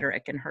her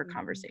rhetoric and her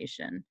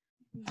conversation.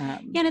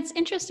 And it's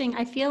interesting.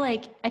 I feel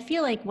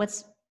like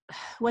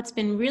what's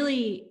been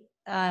really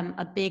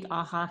a big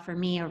aha for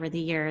me over the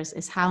years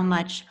is how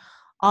much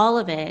all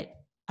of it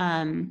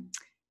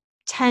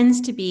tends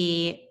to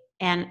be,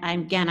 and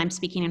I'm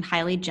speaking in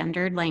highly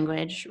gendered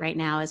language right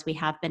now, as we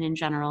have been in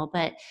general,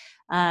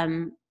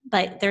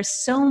 but there's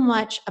so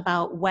much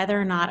about whether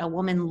or not a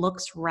woman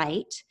looks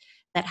right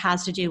that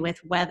has to do with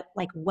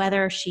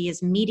whether she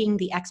is meeting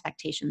the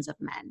expectations of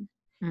men.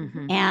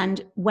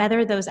 And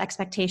whether those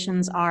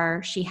expectations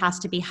are, she has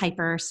to be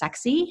hyper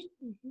sexy,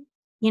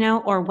 you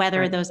know, or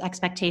whether those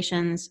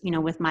expectations, you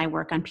know, with my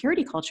work on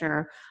purity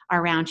culture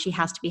are around, she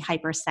has to be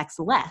hyper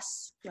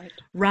sexless.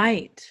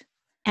 Right.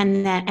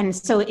 And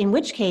so in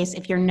which case,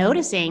 if you're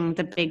noticing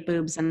the big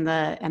boobs and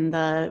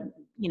the,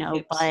 you know,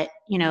 hips. Butt,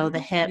 you know, the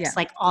hips,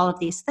 like all of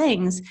these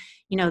things,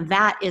 you know,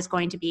 that is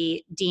going to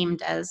be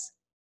deemed as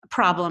a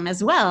problem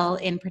as well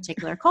in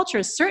particular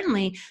cultures.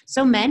 Certainly,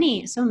 so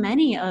many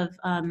of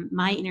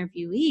my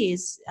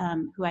interviewees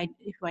who I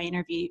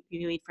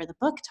interviewed for the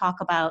book talk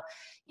about,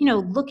 you know,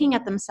 looking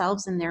at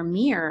themselves in their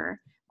mirror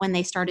when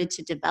they started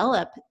to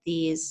develop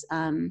these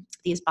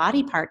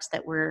body parts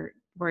that were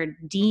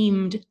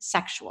deemed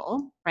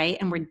sexual, right?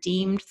 And were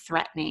deemed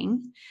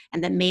threatening,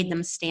 and that made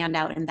them stand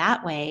out in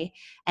that way,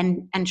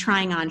 and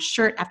trying on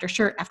shirt after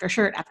shirt after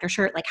shirt after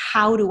shirt. Like,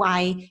 how do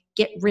I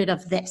get rid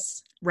of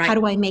this? Right. How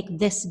do I make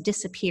this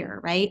disappear?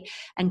 Right.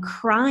 And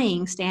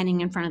crying,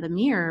 standing in front of the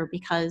mirror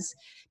because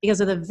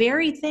of the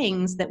very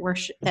things that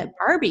that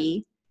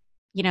Barbie,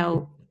 you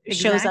know,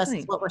 shows us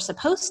what we're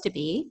supposed to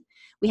be.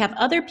 We have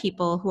other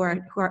people who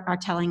are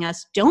telling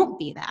us, don't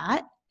be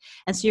that.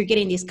 And so you're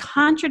getting these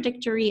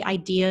contradictory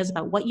ideas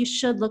about what you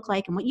should look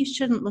like and what you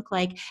shouldn't look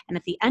like. And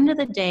at the end of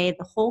the day,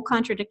 the whole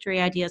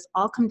contradictory ideas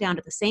all come down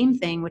to the same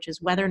thing, which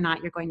is whether or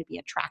not you're going to be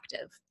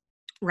attractive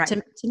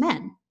to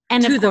men.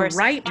 And to of course, the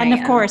right man.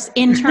 And of course,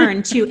 in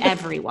turn, to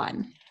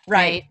everyone.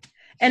 Right.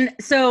 And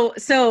so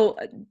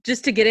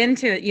just to get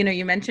into it, you know,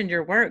 you mentioned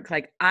your work.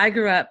 Like, I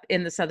grew up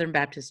in the Southern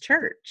Baptist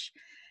Church,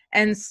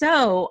 And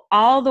so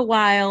all the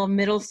while,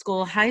 middle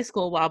school, high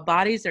school, while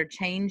bodies are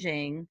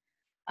changing,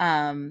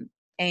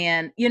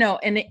 and, you know,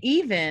 and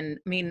even,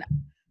 I mean,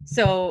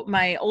 so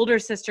my older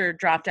sister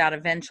dropped out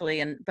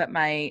eventually, but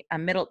my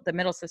the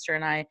middle sister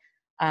and I,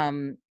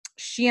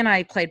 she and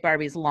I played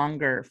Barbies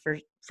longer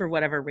for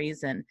whatever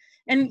reason.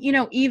 And, you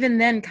know, even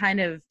then kind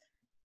of,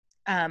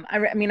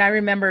 I mean, I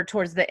remember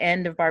towards the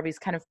end of Barbies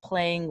kind of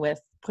playing with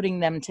putting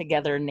them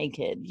together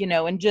naked, you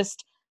know, and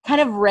just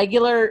kind of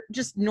regular,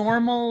 just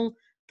normal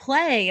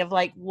play of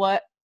like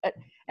what,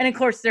 and of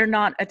course they're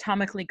not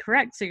atomically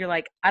correct. So you're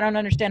like, I don't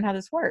understand how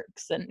this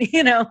works. And,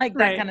 you know, like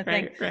that kind of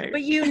thing. Right.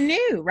 But you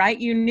knew, right?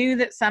 You knew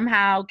that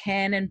somehow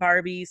Ken and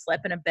Barbie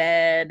slept in a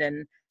bed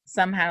and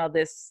somehow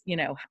this, you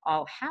know,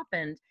 all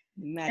happened.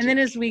 Magic. And then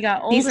as we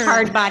got older, These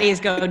hard bodies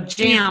go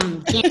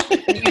jam.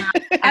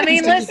 I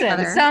mean,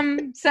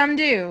 listen, some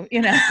do,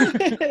 you know,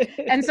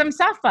 and some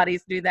soft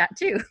bodies do that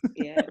too.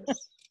 Yes.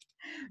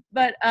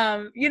 But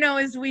you know,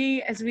 as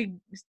we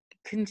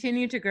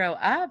continue to grow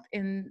up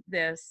in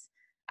this,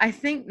 I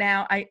think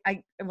now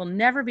I will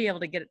never be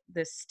able to get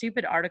this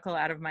stupid article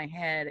out of my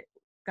head. It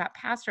got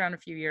passed around a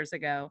few years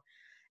ago,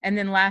 and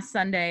then last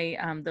Sunday,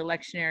 the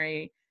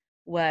lectionary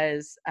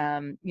was,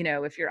 you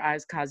know, if your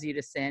eyes cause you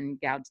to sin,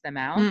 gouge them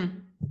out.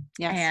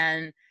 Yes.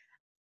 And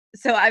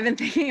so I've been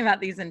thinking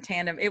about these in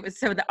tandem.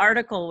 So the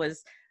article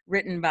was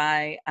written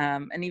by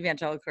an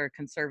evangelical or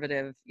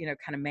conservative, you know,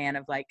 kind of man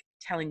of like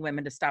telling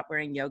women to stop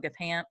wearing yoga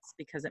pants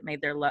because it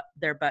made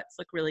their butts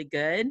look really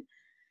good.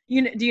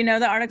 You know, do you know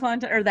the article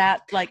or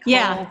that like?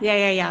 Yeah.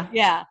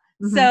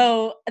 Mm-hmm.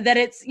 So that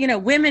it's, you know,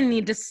 women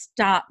need to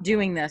stop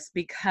doing this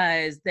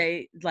because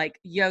they like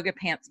yoga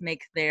pants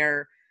make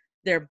their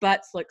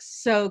butts look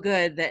so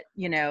good that,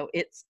 you know,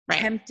 it's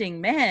tempting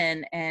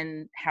men,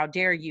 and how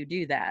dare you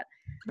do that?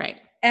 Right.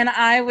 And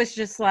I was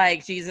just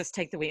like, Jesus,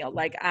 take the wheel.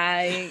 Like,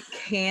 I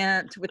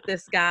can't with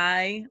this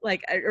guy,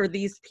 like, or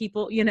these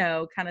people, you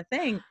know, kind of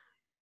thing.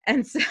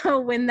 And so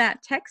when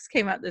that text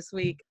came out this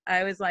week,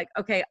 I was like,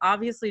 okay,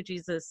 obviously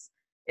Jesus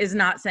is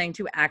not saying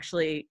to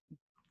actually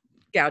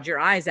gouge your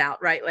eyes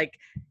out, right? Like,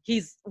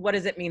 what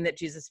does it mean that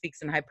Jesus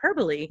speaks in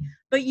hyperbole?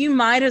 But you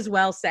might as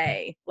well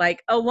say,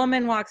 like, a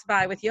woman walks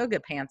by with yoga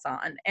pants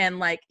on, and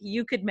like,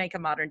 you could make a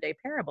modern day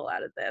parable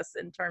out of this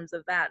in terms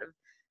of that, of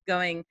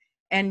going,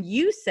 and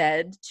you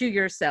said to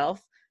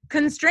yourself,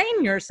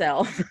 constrain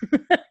yourself.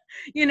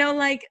 You know,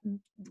 like,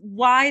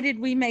 why did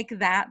we make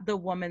that the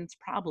woman's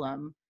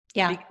problem?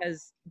 Yeah.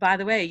 Because, by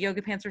the way,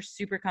 yoga pants are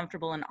super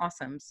comfortable and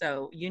awesome.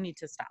 So you need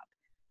to stop.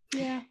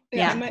 Yeah.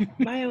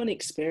 My own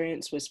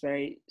experience was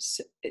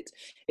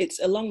it's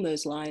along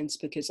those lines,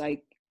 because I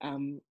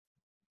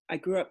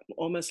grew up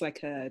almost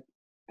like a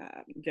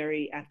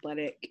very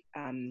athletic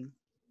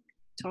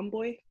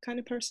tomboy kind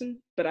of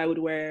person, but I would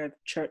wear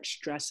church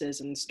dresses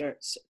and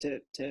skirts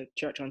to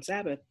church on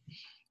Sabbath.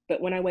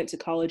 But when I went to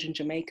college in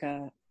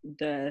Jamaica,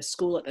 the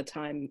school at the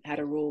time had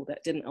a rule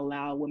that didn't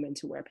allow women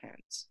to wear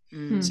pants.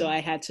 So I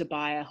had to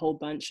buy a whole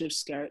bunch of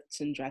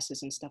skirts and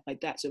dresses and stuff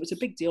like that. So it was a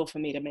big deal for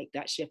me to make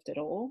that shift at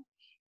all.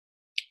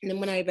 And then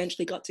when I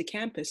eventually got to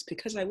campus,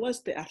 because I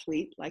was the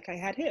athlete, like, I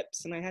had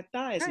hips and I had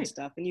thighs and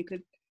stuff, and you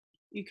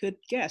could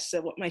guess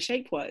what my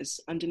shape was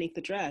underneath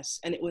the dress.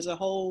 And it was a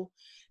whole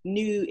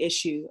new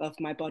issue of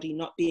my body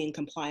not being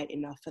compliant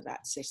enough for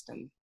that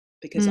system,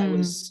 because I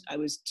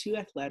was too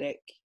athletic.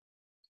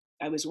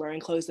 I was wearing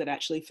clothes that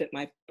actually fit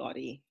my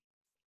body.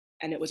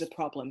 And it was a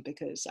problem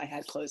because I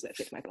had clothes that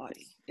fit my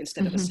body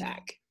instead of a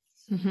sack.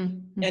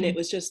 And it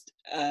was just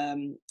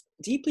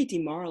deeply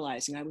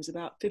demoralizing. I was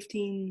about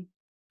 15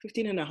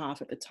 and a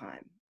half at the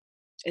time.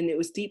 And it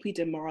was deeply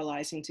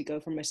demoralizing to go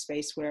from a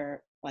space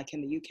where, like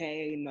in the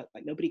UK,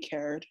 like nobody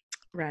cared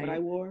what I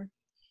wore.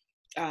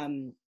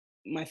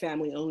 My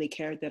family only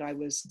cared that I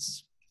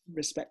was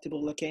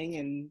respectable looking,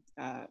 and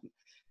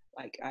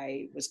like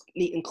I was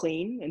neat and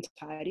clean and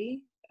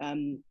tidy.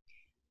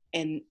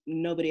 And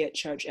nobody at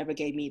church ever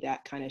gave me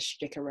that kind of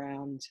shtick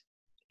around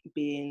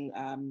being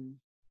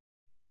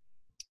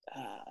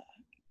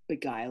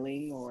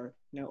beguiling, or,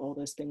 you know, all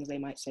those things they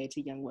might say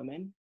to young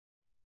women.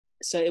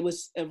 So it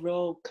was a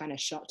real kind of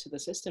shock to the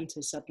system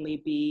to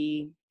suddenly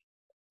be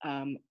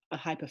a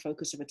hyper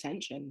focus of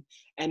attention,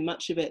 and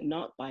much of it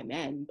not by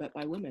men but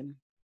by women,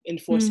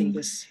 enforcing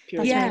this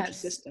puritanical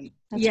system.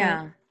 That's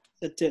right.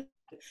 So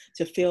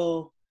to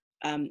feel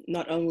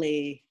not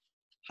only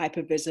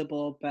hyper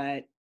visible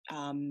but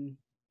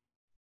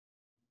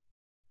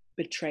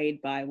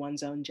betrayed by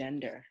one's own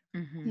gender,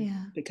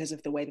 because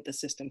of the way that the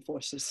system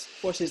forces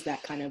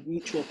that kind of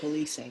mutual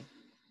policing.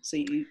 So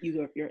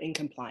you're in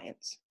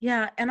compliance.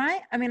 Yeah, and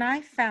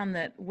I found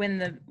that when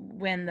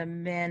the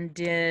men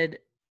did,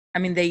 I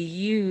mean, they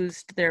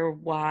used their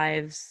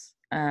wives,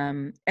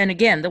 and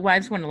again, the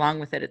wives went along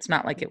with it. It's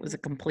not like it was a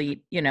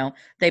complete, you know,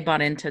 they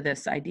bought into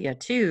this idea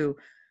too,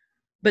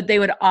 but they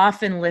would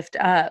often lift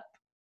up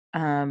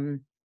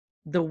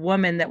the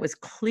woman that was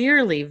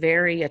clearly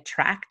very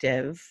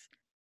attractive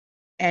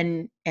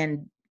and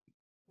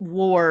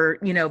wore,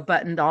 you know,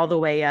 buttoned all the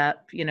way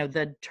up, you know,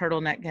 the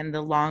turtleneck and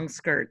the long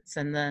skirts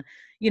and the,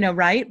 you know,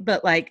 right.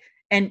 But like,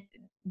 and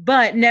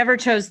but never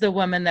chose the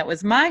woman that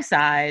was my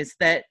size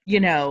that,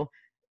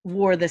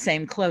 wore the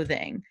same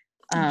clothing.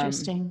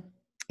 Interesting.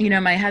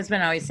 My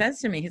husband always says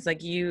to me, he's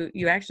like, you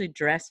actually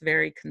dress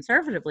very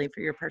conservatively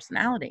for your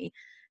personality.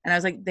 And I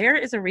was like, there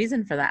is a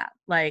reason for that.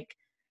 Like,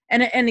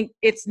 and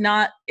it's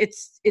not,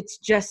 it's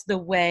just the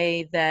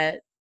way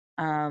that,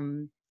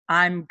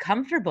 I'm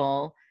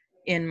comfortable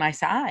in my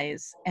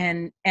size.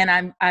 And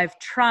I've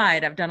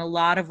done a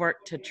lot of work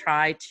to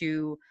try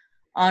to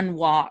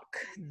unwalk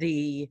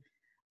the,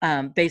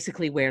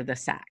 basically wear the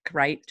sack,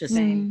 right?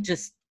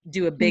 Just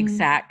do a big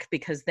sack,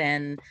 because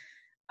then,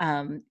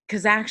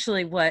 because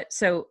actually what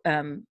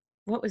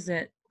was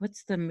it?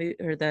 What's the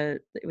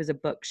it was a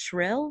book,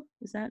 Shrill.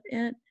 Is that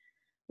it?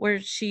 Where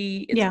it's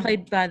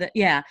played by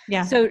Yeah.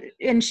 So,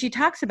 and she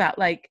talks about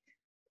like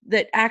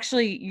that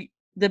actually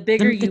the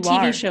bigger the you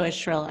TV are. show is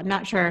Shrill. I'm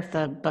not sure if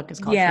the book is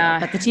called Shrill,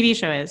 but the TV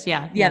show is, the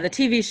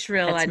TV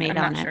Shrill. I'm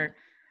not sure.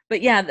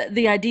 But yeah,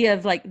 the idea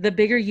of like the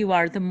bigger you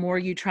are, the more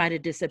you try to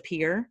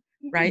disappear,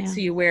 right? So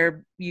you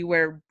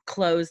wear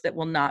clothes that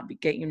will not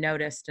get you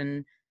noticed,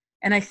 and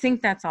I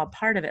think that's all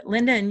part of it.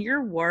 Linda, in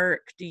your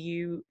work, do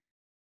you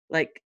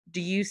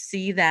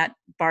see that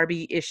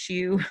Barbie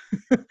issue,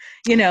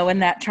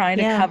 and that trying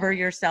to cover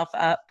yourself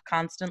up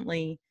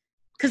constantly?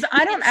 Because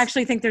I don't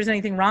actually think there's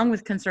anything wrong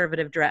with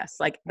conservative dress.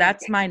 Like,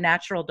 that's my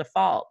natural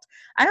default.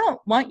 I don't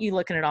want you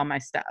looking at all my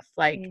stuff.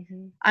 Like,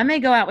 I may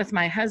go out with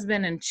my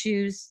husband and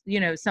choose,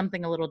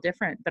 something a little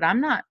different, but I'm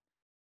not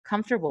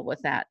comfortable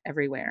with that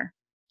everywhere.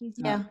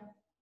 Yeah.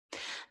 I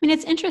mean,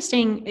 it's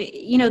interesting,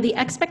 the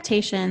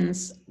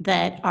expectations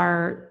that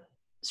are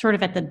sort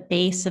of at the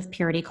base of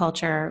purity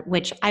culture,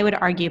 which I would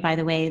argue, by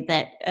the way,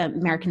 that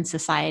American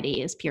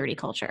society is purity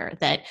culture,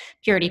 that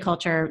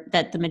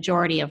the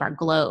majority of our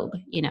globe,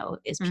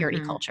 is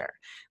purity culture,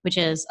 which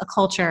is a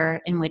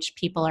culture in which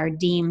people are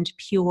deemed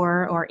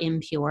pure or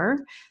impure,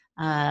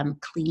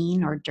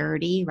 clean or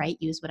dirty, right?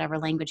 Use whatever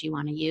language you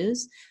want to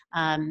use,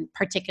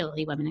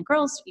 particularly women and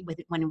girls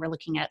when we're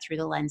looking at it through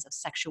the lens of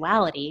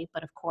sexuality.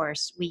 But of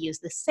course, we use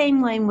the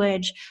same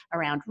language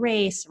around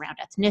race, around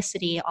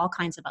ethnicity, all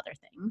kinds of other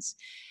things.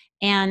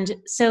 And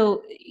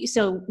so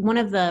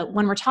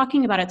when we're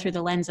talking about it through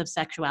the lens of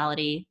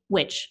sexuality,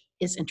 which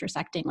is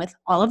intersecting with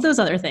all of those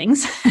other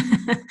things,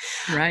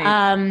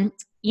 right?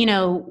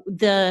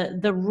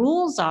 The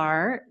rules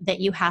are that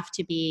you have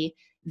to be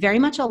very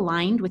much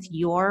aligned with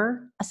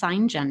your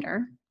assigned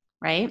gender,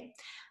 right?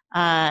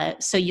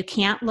 So you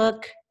can't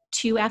look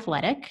too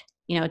athletic,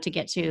 to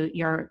get to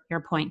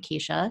your point,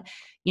 Keisha.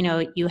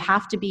 You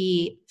have to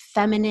be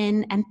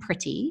feminine and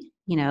pretty,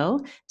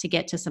 to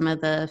get to some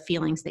of the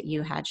feelings that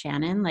you had,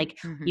 Shannon. Like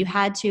you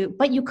had to,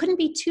 but you couldn't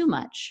be too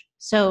much.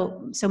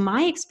 So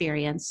my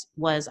experience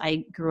was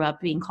I grew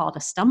up being called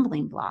a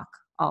stumbling block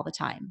all the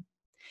time,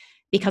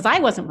 because I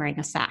wasn't wearing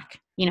a sack.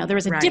 There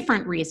was a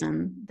different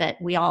reason that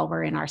we all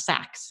were in our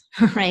sacks,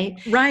 right?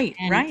 Right,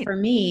 and right. For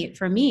me,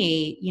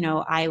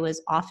 I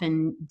was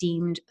often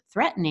deemed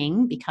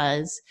threatening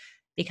because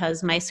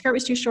my skirt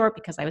was too short,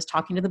 because I was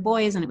talking to the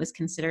boys and it was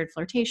considered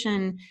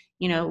flirtation,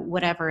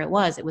 whatever it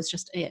was. It was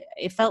just,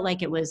 it felt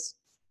like it was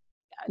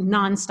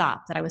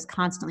nonstop, that I was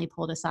constantly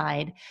pulled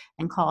aside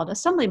and called a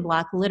stumbling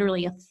block,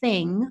 literally a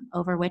thing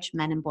over which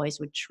men and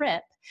boys would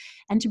trip.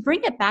 And to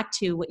bring it back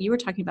to what you were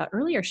talking about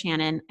earlier,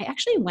 Shannon, I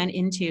actually went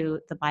into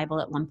the Bible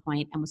at one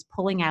point and was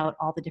pulling out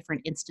all the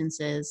different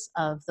instances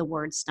of the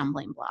word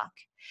stumbling block.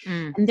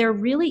 And there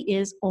really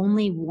is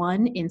only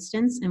one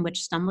instance in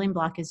which stumbling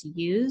block is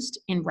used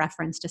in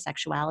reference to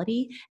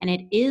sexuality, and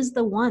it is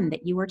the one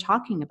that you were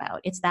talking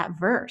about. It's that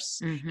verse.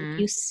 If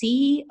you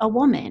see a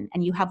woman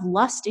and you have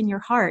lust in your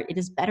heart, it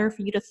is better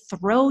for you to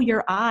throw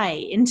your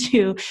eye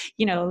into,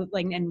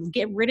 and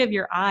get rid of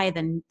your eye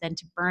than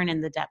to burn in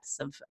the depths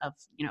of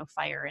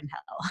fire in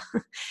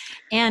hell.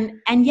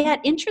 and yet,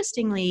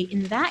 interestingly,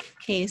 in that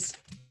case,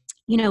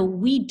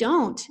 we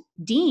don't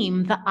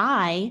deem the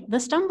eye the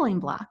stumbling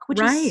block,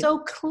 which is so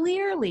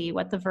clearly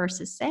what the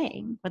verses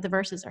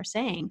are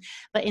saying.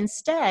 But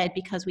instead,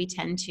 because we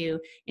tend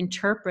to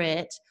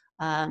interpret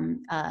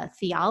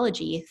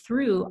theology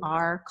through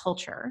our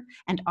culture,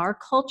 and our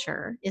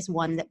culture is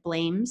one that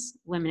blames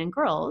women and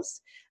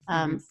girls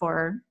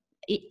for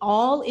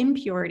all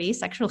impurity,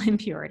 sexual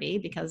impurity,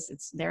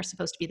 because they're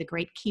supposed to be the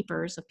great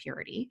keepers of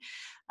purity.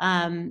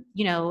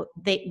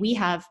 We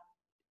have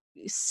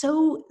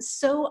so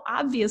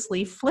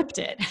obviously flipped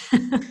it.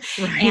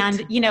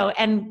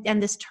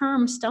 And this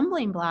term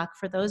stumbling block,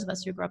 for those of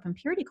us who grew up in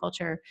purity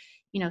culture,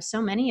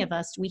 so many of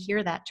us, we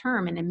hear that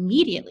term and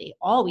immediately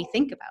all we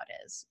think about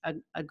is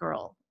a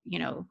girl,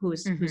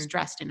 who's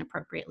dressed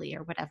inappropriately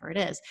or whatever it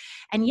is.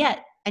 And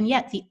yet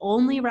the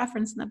only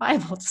reference in the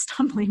Bible to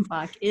stumbling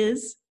block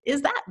is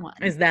that one.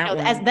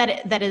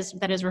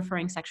 That is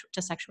referring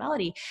to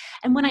sexuality.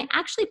 And when I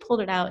actually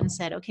pulled it out and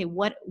said, okay,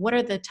 what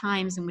are the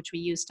times in which we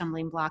use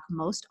stumbling block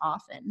most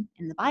often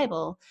in the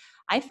Bible,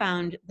 I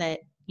found that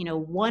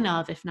one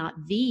of, if not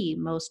the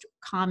most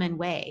common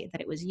way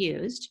that it was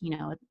used,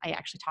 I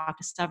actually talked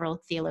to several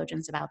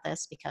theologians about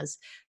this, because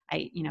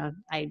I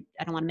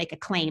don't want to make a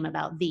claim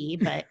about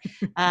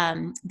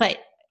but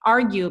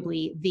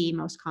arguably the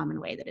most common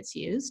way that it's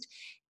used,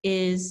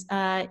 is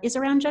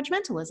around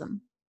judgmentalism.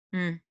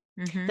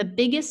 Mm-hmm. The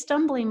biggest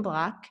stumbling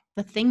block,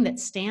 the thing that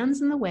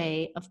stands in the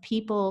way of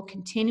people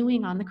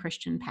continuing on the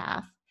Christian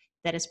path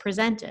that is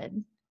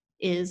presented,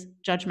 is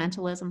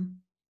judgmentalism.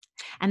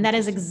 And that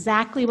is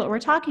exactly what we're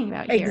talking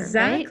about here.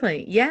 Exactly.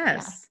 Right?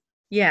 Yes.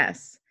 Yeah.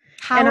 Yes.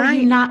 How are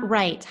you not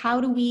right? How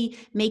do we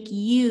make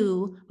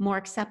you more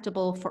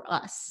acceptable for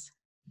us?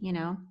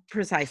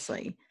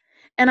 Precisely.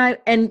 And I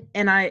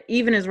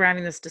even as we're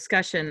having this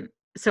discussion,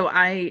 so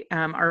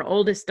our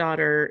oldest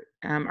daughter,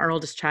 our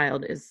oldest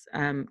child is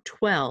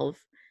 12,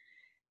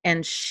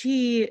 and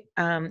she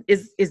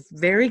is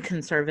very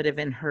conservative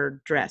in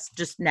her dress,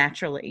 just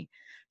naturally.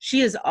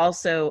 She is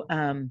also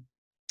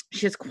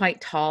she is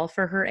quite tall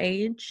for her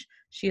age.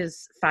 She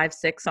is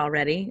 5'6"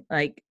 already.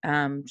 Like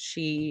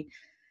she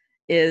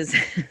is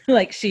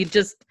like, she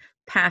just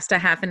passed a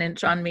half an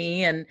inch on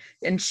me, and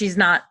she's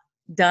not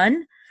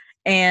done.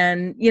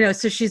 And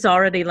so she's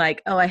already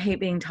like, oh, I hate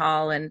being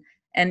tall, and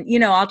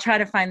I'll try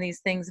to find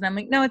these things, and I'm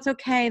like, no, it's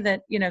okay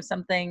that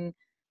something.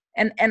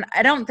 And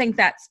I don't think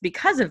that's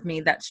because of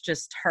me. That's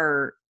just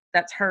her.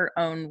 That's her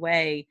own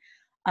way.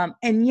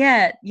 And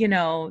yet,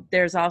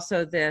 there's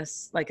also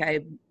this, like, I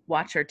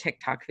watch her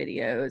TikTok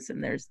videos,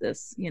 and there's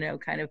this,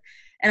 kind of,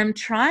 and I'm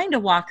trying to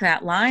walk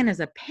that line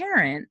as a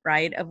parent,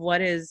 right? Of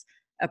what is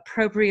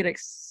appropriate.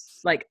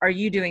 Like, are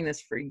you doing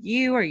this for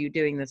you? Are you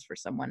doing this for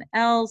someone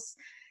else?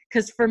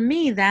 Because for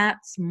me,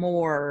 that's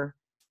more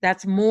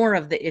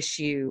of the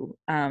issue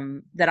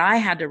that I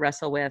had to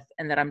wrestle with,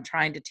 and that I'm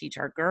trying to teach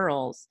our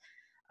girls.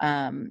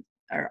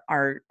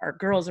 Our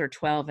girls are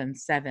 12 and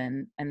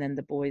 7, and then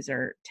the boys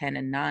are 10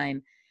 and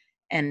 9,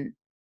 and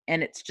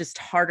it's just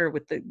harder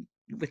with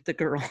the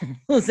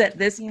girls at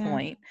this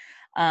point.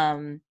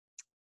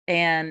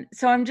 And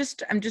so I'm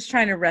just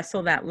trying to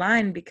wrestle that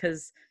line,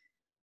 because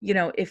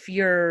if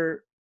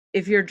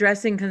you're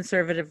dressing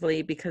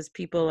conservatively because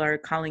people are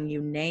calling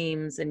you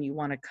names and you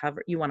want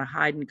to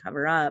hide and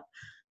cover up,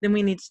 then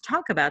we need to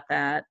talk about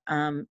that.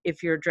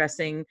 If you're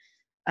dressing,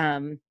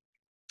 I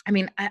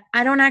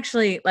don't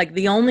actually, like,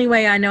 the only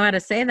way I know how to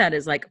say that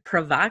is like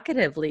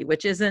provocatively,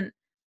 which isn't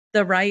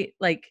the right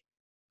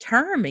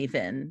term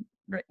even.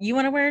 You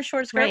want to wear a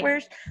short skirt?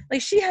 Right.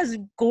 Like, she has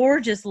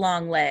gorgeous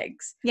long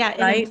legs. Yeah,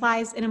 right?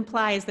 It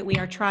implies that we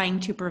are trying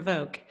to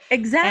provoke.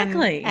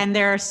 Exactly. And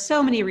there are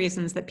so many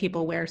reasons that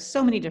people wear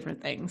so many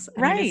different things.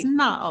 And right. It's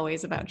not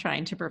always about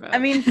trying to provoke.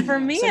 For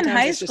me in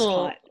high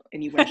school, just hot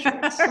and you wear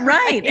shorts.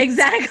 Right,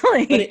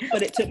 exactly.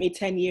 But it took me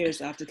 10 years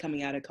after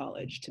coming out of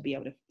college to be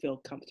able to feel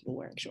comfortable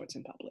wearing shorts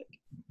in public.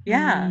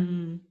 Yeah.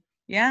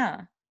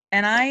 Yeah.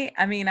 And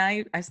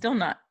I still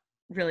not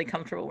really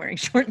comfortable wearing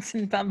shorts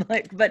in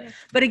public, but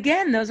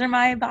again, those are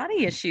my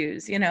body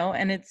issues,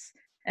 and it's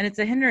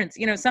a hindrance.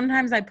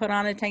 Sometimes I put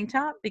on a tank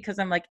top because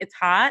I'm like, it's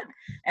hot,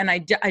 and I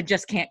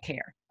just can't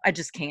care. I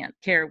just can't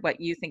care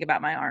what you think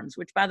about my arms,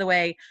 which, by the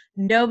way,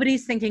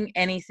 nobody's thinking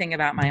anything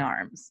about my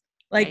arms.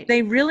 Like, right.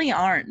 They really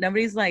aren't.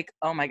 Nobody's like,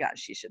 oh my gosh,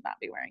 she should not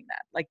be wearing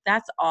that. Like,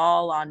 that's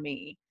all on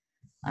me.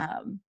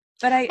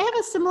 But I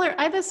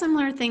have a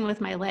similar thing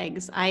with my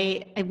legs.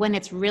 I when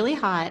it's really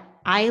hot,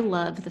 I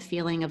love the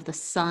feeling of the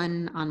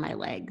sun on my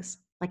legs.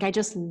 Like, I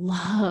just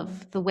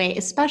love the way,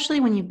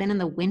 especially when you've been in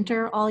the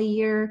winter all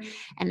year,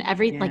 and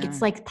like,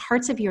 it's like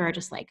parts of you are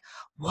just like,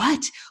 what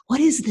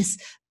is this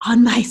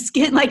on my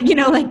skin? Like,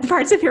 like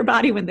parts of your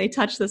body when they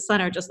touch the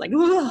sun are just like,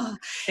 ugh.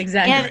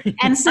 Exactly.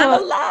 And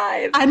so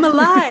I'm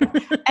alive.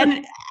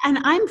 and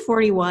I'm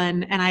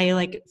 41, and I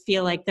like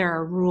feel like there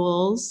are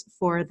rules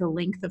for the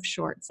length of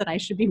shorts that I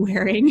should be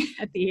wearing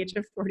at the age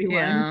of 41.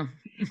 Yeah.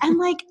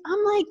 And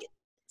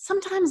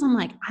sometimes I'm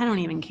like, I don't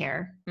even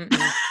care.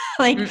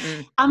 Like,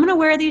 I'm going to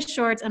wear these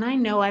shorts, and I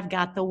know I've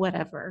got the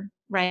whatever,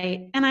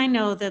 right? And I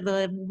know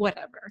the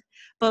whatever,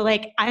 but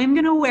like, I'm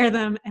going to wear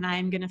them, and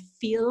I'm going to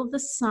feel the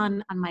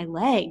sun on my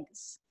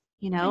legs,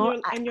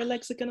 And your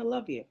legs are going to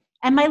love you.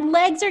 And my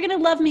legs are going to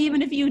love me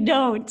even if you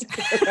don't.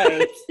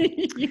 Right.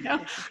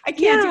 I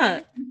can't do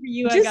it for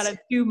you. I got to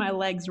do my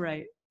legs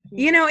right.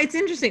 It's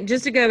interesting,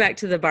 just to go back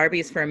to the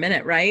Barbies for a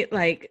minute, right?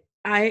 Like,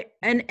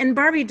 and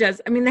Barbie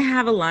does, they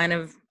have a line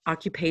of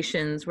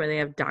occupations where they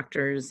have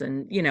doctors,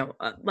 and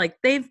like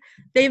they've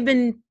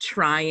been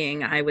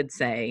trying, I would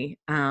say,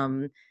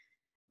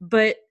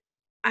 but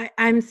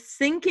I'm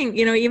thinking,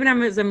 even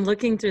as I'm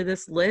looking through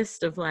this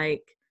list of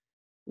like,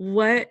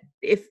 what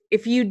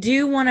if you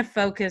do want to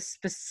focus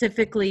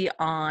specifically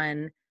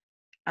on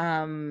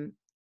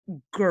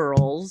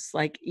girls,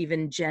 like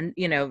even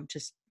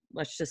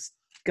let's just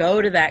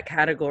go to that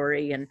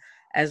category, and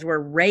as we're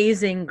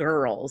raising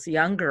girls,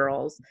 young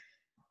girls,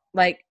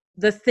 like,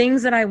 the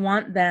things that I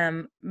want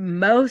them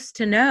most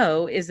to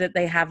know is that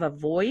they have a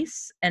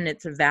voice and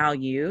it's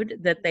valued,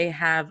 that they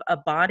have a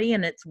body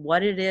and it's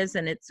what it is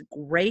and it's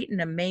great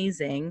and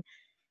amazing.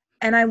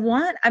 And I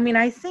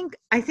think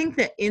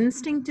the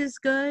instinct is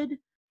good,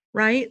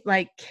 right?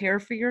 Like, care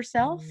for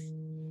yourself.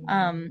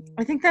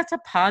 I think that's a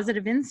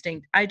positive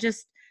instinct. I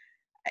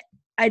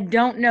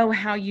don't know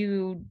how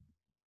you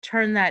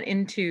turn that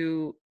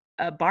into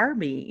a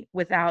Barbie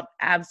without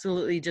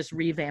absolutely just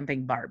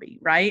revamping Barbie,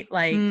 right?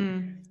 Like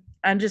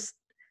I'm just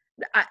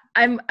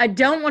I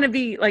don't want to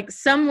be like,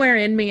 somewhere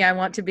in me I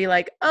want to be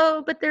like,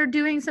 oh, but they're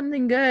doing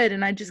something good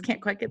and I just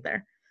can't quite get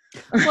there.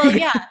 Well,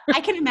 yeah,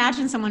 I can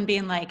imagine someone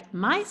being like,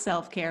 my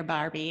self-care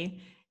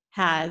Barbie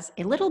has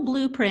a little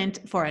blueprint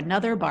for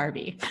another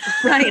Barbie.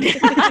 Right.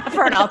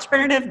 For an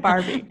alternative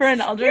Barbie. For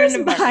an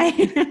alternative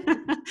Barbie.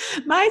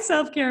 My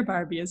self-care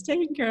Barbie is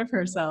taking care of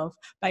herself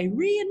by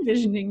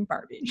re-envisioning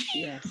Barbie.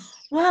 Yes.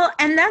 Well,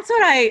 and that's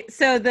what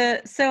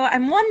so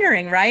I'm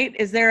wondering, right?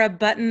 Is there a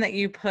button that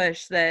you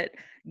push that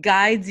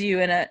guides you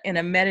in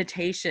a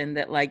meditation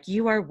that like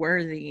you are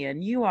worthy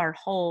and you are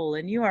whole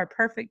and you are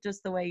perfect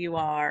just the way you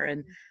are?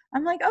 And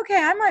I'm like,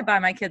 okay, I might buy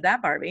my kid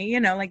that Barbie, you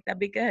know, like that'd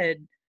be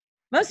good.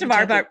 Most of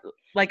our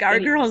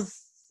girls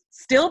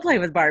still play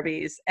with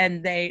Barbies,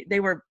 and they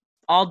were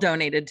all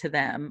donated to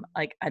them.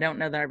 Like, I don't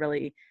know that I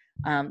really,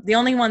 the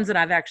only ones that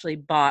I've actually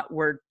bought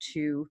were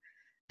to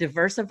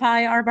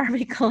diversify our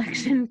Barbie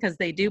collection because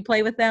they do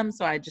play with them.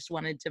 So I just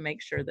wanted to make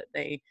sure that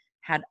they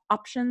had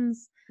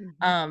options.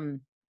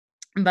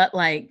 But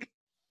like,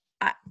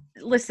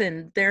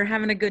 listen, they're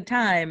having a good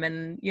time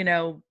and, you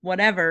know,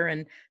 whatever,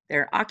 and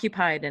they're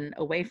occupied and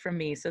away from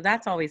me. So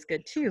that's always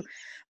good too.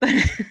 But,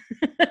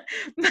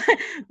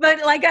 but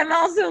like, I'm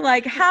also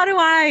like, how do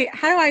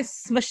I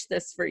smush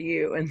this for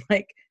you? And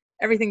like,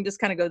 everything just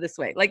kind of go this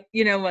way. Like,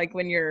 you know, like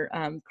when you're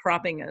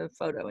cropping a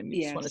photo and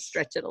you just want to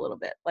stretch it a little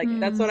bit. Like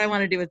that's what I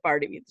want to do with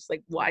Barbie. Just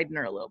like widen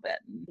her a little bit.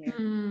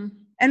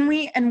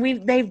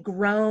 And they've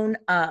grown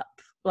up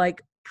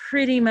like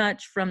pretty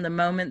much from the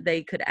moment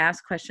they could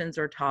ask questions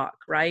or talk,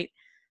 right?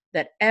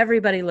 That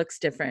everybody looks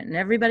different and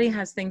everybody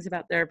has things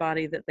about their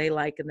body that they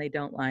like and they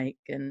don't like.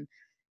 And,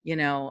 you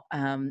know,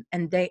 and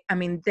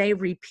they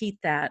repeat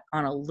that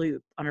on a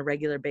loop on a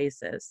regular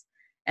basis.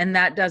 And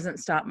that doesn't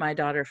stop my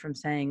daughter from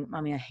saying,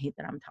 Mommy, I hate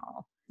that I'm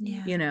tall.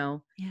 Yeah. You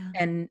know? Yeah.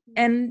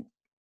 And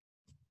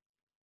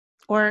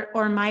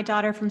or my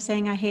daughter from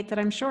saying, I hate that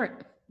I'm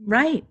short.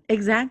 Right.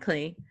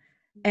 Exactly.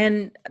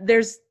 And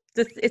it's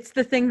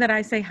the thing that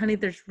I say, honey,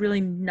 there's really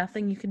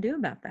nothing you can do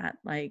about that.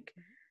 Like,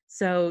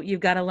 so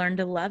you've got to learn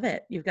to love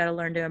it. You've got to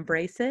learn to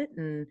embrace it.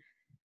 And,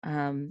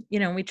 you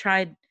know, I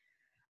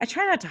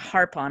try not to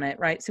harp on it.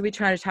 Right. So we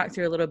try to talk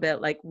through a little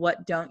bit, like,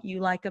 what don't you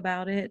like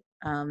about it?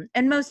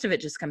 And most of it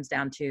just comes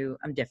down to,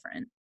 I'm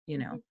different, you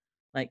know,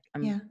 like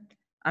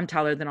I'm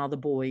taller than all the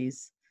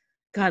boys.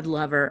 God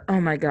love her. Oh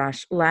my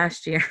gosh.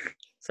 Last year,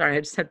 sorry,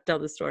 I just have to tell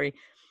the story.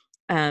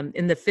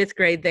 In the 5th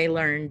grade, they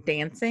learned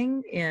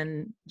dancing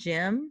in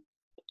gym,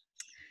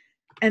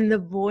 and the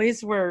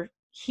boys were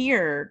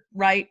here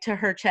right to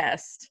her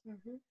chest.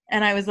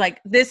 And I was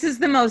like, this is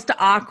the most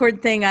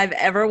awkward thing I've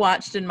ever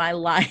watched in my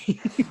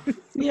life.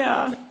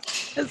 Yeah.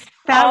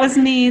 That was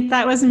me in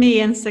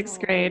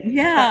 6th grade.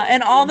 Yeah.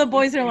 And all the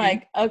boys are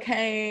like,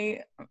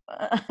 okay,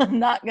 I'm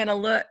not going to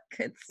look.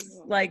 It's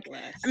like,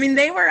 I mean,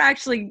 they were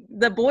actually,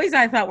 the boys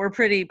I thought were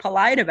pretty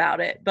polite about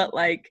it, but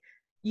like,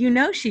 you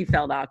know, she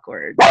felt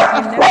awkward.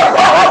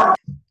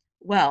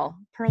 Well,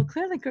 Pearl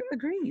clearly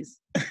agrees.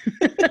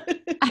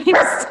 I'm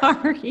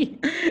sorry.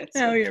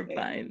 No, you're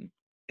fine.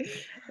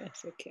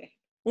 That's okay.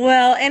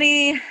 Well,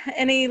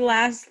 any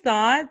last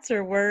thoughts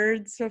or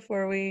words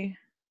before we?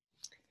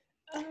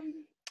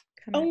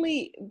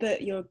 Only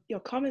that your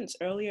comments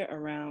earlier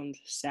around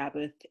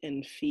Sabbath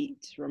and feet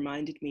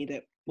reminded me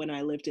that when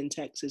I lived in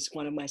Texas,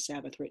 one of my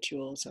Sabbath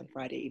rituals on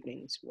Friday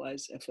evenings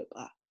was a foot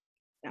bath.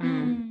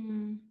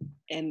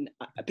 And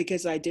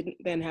because I didn't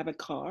then have a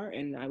car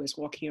and I was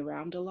walking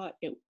around a lot,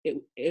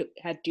 it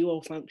had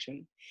dual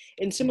function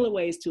in similar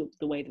ways to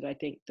the way that I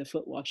think the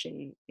foot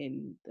washing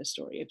in the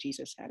story of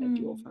Jesus had a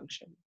dual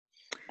function.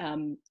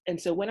 And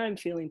so when I'm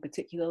feeling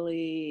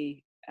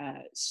particularly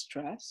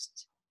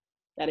stressed,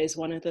 that is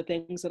one of the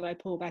things that I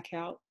pull back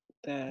out,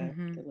 the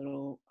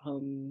little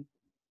home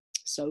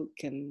soak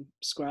and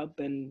scrub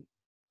and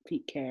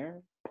feet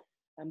care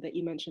that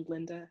you mentioned,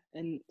 Linda.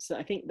 And so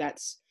I think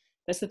that's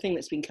the thing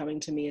that's been coming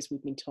to me as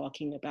we've been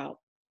talking about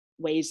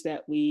ways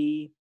that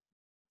we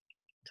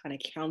kind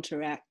of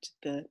counteract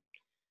the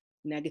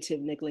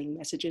negative niggling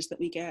messages that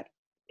we get,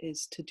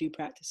 is to do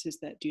practices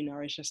that do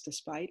nourish us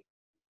despite.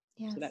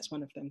 Yes. So that's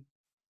one of them.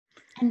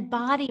 And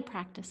body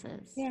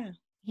practices. Yeah.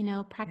 You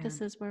know,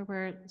 practices where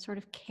we're sort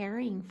of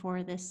caring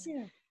for this,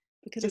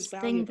 because this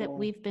it's thing that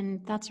we've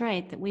been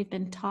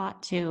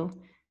taught to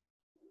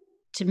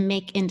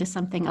make into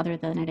something other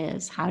than it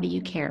is. How do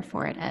you care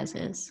for it as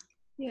is?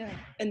 Yeah,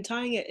 and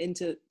tying it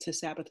into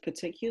Sabbath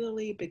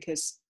particularly,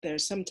 because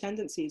there's some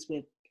tendencies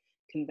with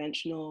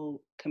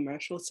conventional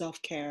commercial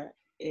self-care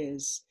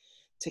is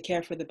to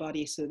care for the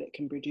body so that it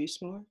can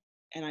produce more.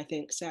 And I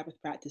think Sabbath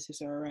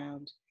practices are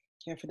around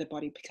care for the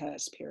body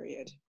because,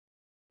 period.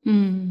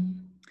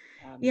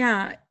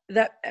 Yeah,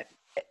 that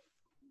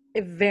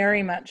it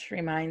very much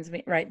reminds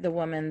me, right? The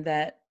woman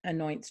that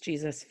anoints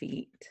Jesus'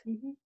 feet,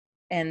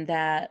 and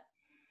that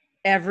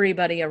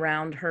everybody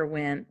around her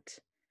went,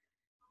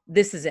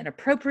 this is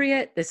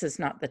inappropriate. This is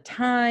not the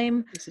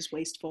time. This is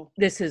wasteful.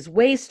 This is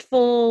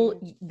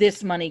wasteful.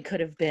 This money could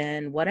have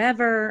been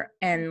whatever.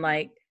 And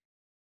like,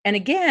 and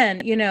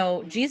again, you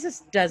know,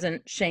 Jesus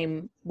doesn't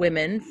shame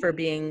women for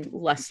being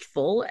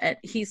lustful. And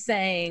he's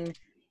saying,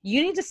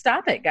 you need to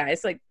stop it,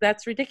 guys. Like,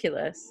 that's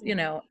ridiculous, you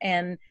know.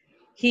 And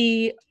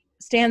he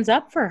stands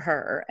up for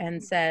her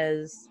and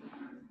says,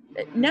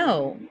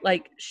 no,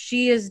 like,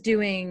 she is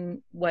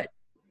doing what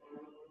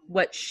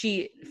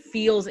she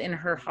feels in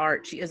her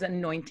heart. She is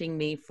anointing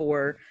me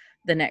for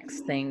the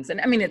next things.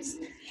 And I mean, it's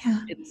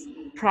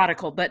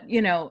prodigal, but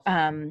you know,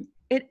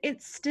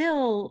 it's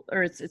still,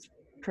 or it's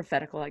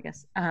prophetical, I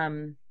guess.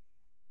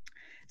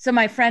 So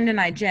my friend and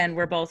I, Jen,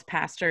 we're both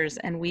pastors,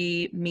 and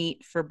we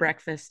meet for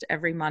breakfast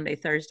every Monday,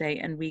 Thursday,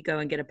 and we go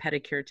and get a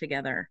pedicure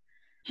together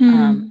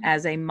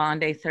as a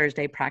Monday,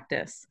 Thursday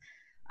practice.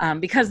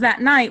 Because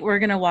that night we're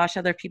going to wash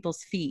other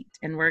people's feet,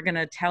 and we're going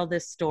to tell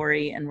this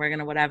story, and we're going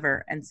to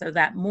whatever. And so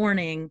that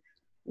morning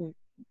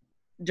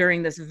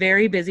during this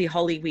very busy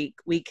Holy Week,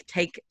 we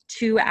take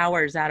 2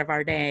 hours out of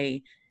our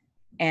day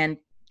and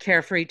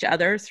care for each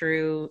other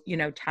through, you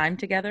know, time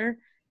together,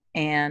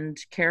 and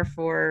care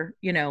for,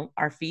 you know,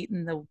 our feet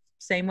in the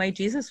same way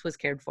Jesus was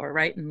cared for,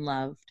 right? And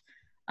loved.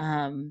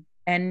 And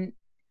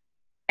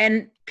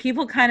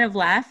people kind of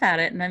laugh at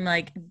it. And I'm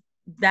like,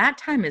 that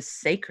time is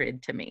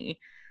sacred to me.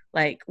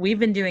 Like, we've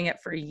been doing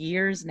it for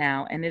years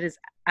now, and it is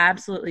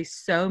absolutely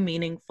so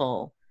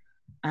meaningful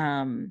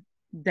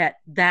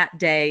that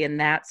day and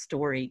that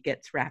story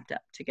gets wrapped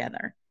up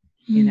together,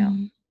 you know?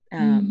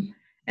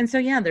 And so,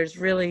 yeah, there's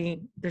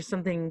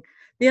something.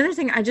 The other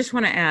thing I just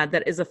want to add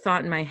that is a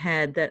thought in my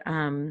head that,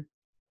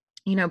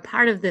 you know,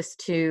 part of this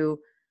too,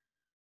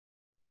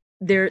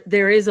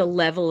 there is a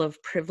level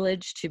of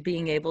privilege to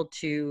being able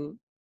to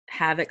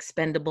have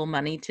expendable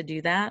money to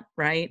do that,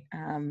 right?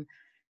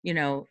 You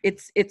know,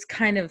 it's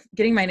kind of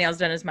getting my nails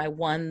done is my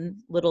one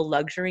little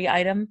luxury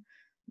item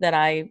that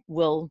I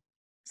will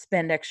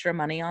spend extra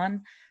money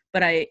on.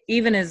 But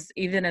even as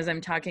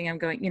I'm talking, I'm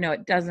going, you know,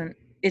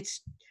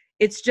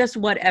 it's just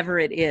whatever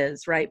it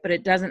is, right? But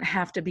it doesn't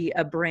have to be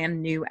a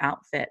brand new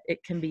outfit.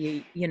 It can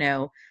be, you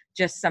know,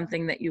 just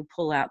something that you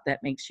pull out that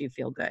makes you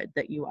feel good,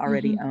 that you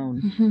already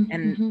own.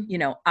 And, you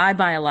know, I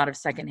buy a lot of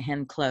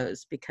secondhand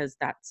clothes because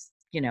that's,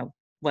 you know,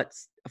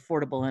 what's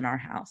affordable in our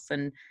house.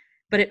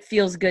 But it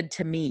feels good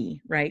to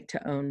me, right,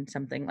 to own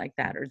something like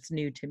that, or it's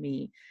new to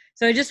me.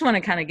 So I just want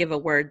to kind of give a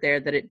word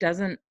there that it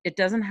doesn't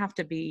have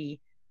to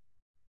be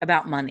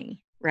about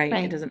money, right?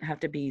 It doesn't have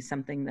to be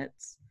something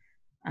that's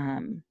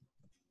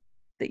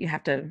that you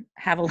have to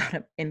have a lot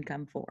of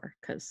income for,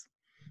 because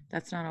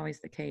that's not always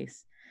the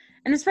case.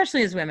 And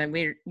especially as women,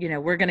 we're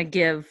going to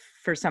give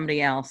for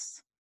somebody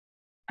else.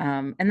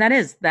 And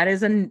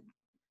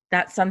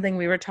that's something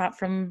we were taught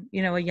from,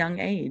 you know, a young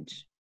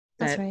age.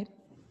 That's right.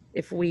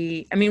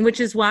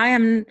 Which is why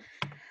I'm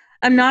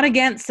not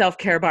against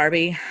self-care,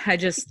 Barbie. I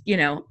just, you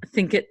know,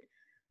 think it,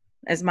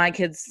 as my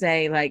kids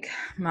say, like,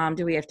 Mom,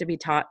 do we have to be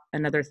taught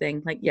another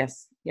thing? Like,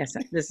 yes,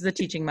 this is a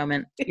teaching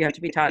moment. You have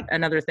to be taught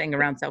another thing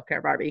around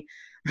self-care, Barbie.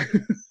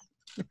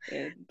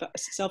 Yeah, but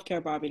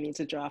self-care Barbie needs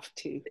a draft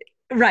too.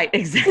 Right,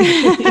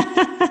 exactly.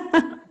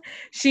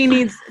 She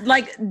needs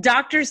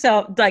doctor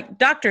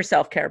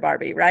self-care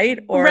Barbie, right?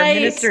 Or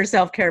minister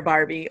self-care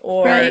Barbie,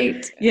 or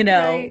you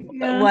know,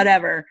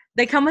 whatever.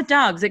 They come with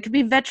dogs. It could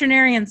be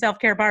veterinarian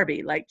self-care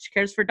Barbie. Like, she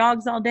cares for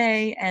dogs all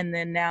day, and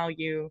then now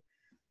you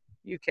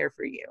care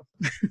for you.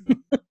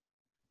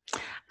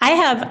 I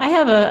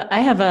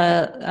have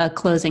a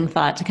closing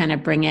thought to kind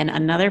of bring in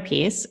another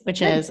piece,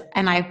 which is,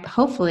 and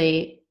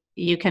hopefully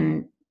you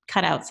can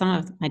cut out some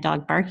of my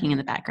dog barking in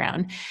the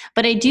background,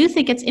 but I do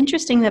think it's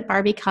interesting that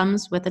Barbie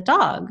comes with a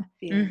dog.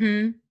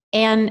 Mm-hmm.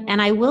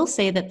 And I will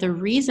say that the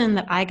reason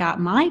that I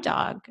got my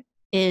dog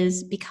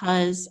is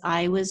because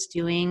I was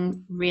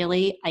doing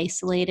really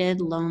isolated,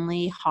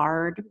 lonely,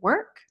 hard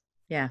work.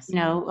 Yes. You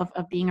know,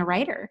 of being a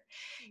writer.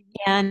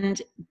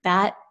 And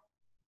that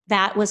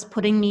was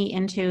putting me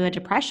into a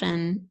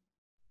depression,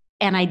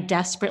 and I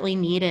desperately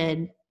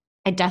needed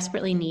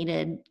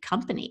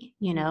company,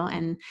 you know,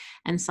 and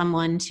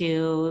someone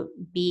to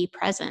be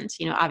present.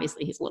 You know,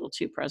 obviously he's a little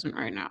too present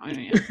right now. I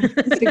mean,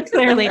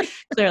 clearly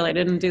I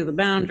didn't do the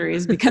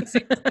boundaries, because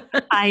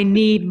I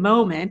need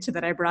moment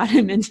that I brought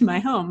him into my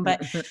home.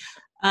 But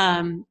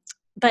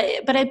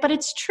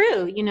it's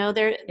true. You know,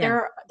 there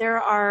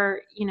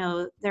are, you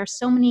know, there are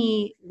so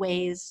many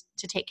ways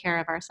to take care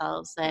of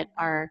ourselves that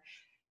are,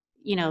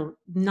 you know,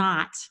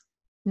 not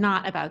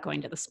about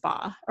going to the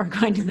spa or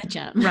going to the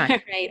gym,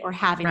 right? Or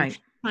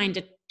trying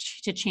to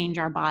change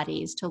our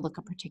bodies to look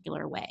a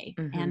particular way.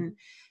 Mm-hmm.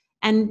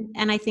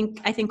 And I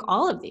think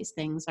all of these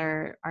things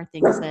are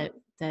things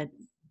that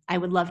I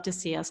would love to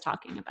see us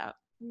talking about.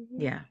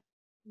 Yeah.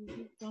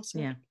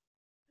 Awesome. Yeah.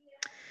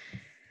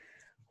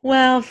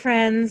 Well,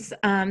 friends,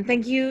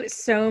 thank you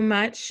so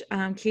much,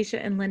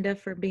 Keisha and Linda,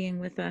 for being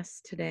with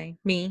us today.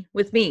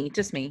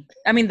 Just me.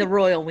 I mean, the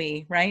royal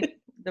we, right?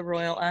 The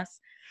royal us.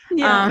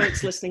 Yeah,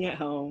 folks listening at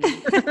home.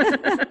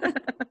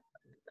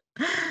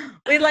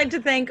 We'd like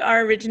to thank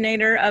our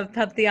originator of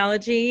Pub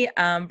Theology,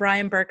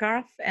 Brian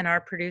Burkhoff, and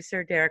our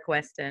producer, Derek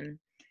Weston.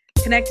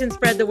 Connect and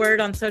spread the word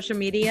on social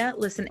media.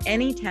 Listen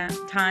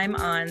anytime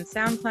on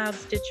SoundCloud,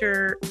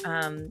 Stitcher,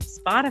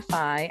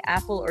 Spotify,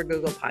 Apple, or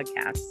Google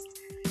Podcasts.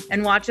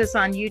 And watch us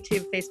on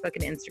YouTube, Facebook,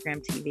 and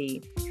Instagram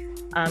TV.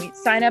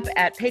 Sign up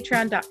at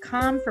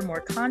patreon.com for more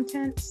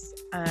content,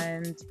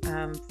 and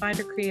find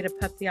or create a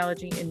Pub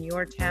Theology in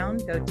your town.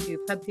 Go to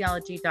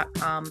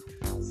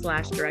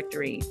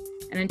pubtheology.com/directory.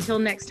 And until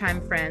next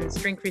time,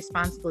 friends, drink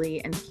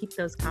responsibly and keep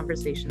those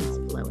conversations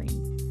flowing.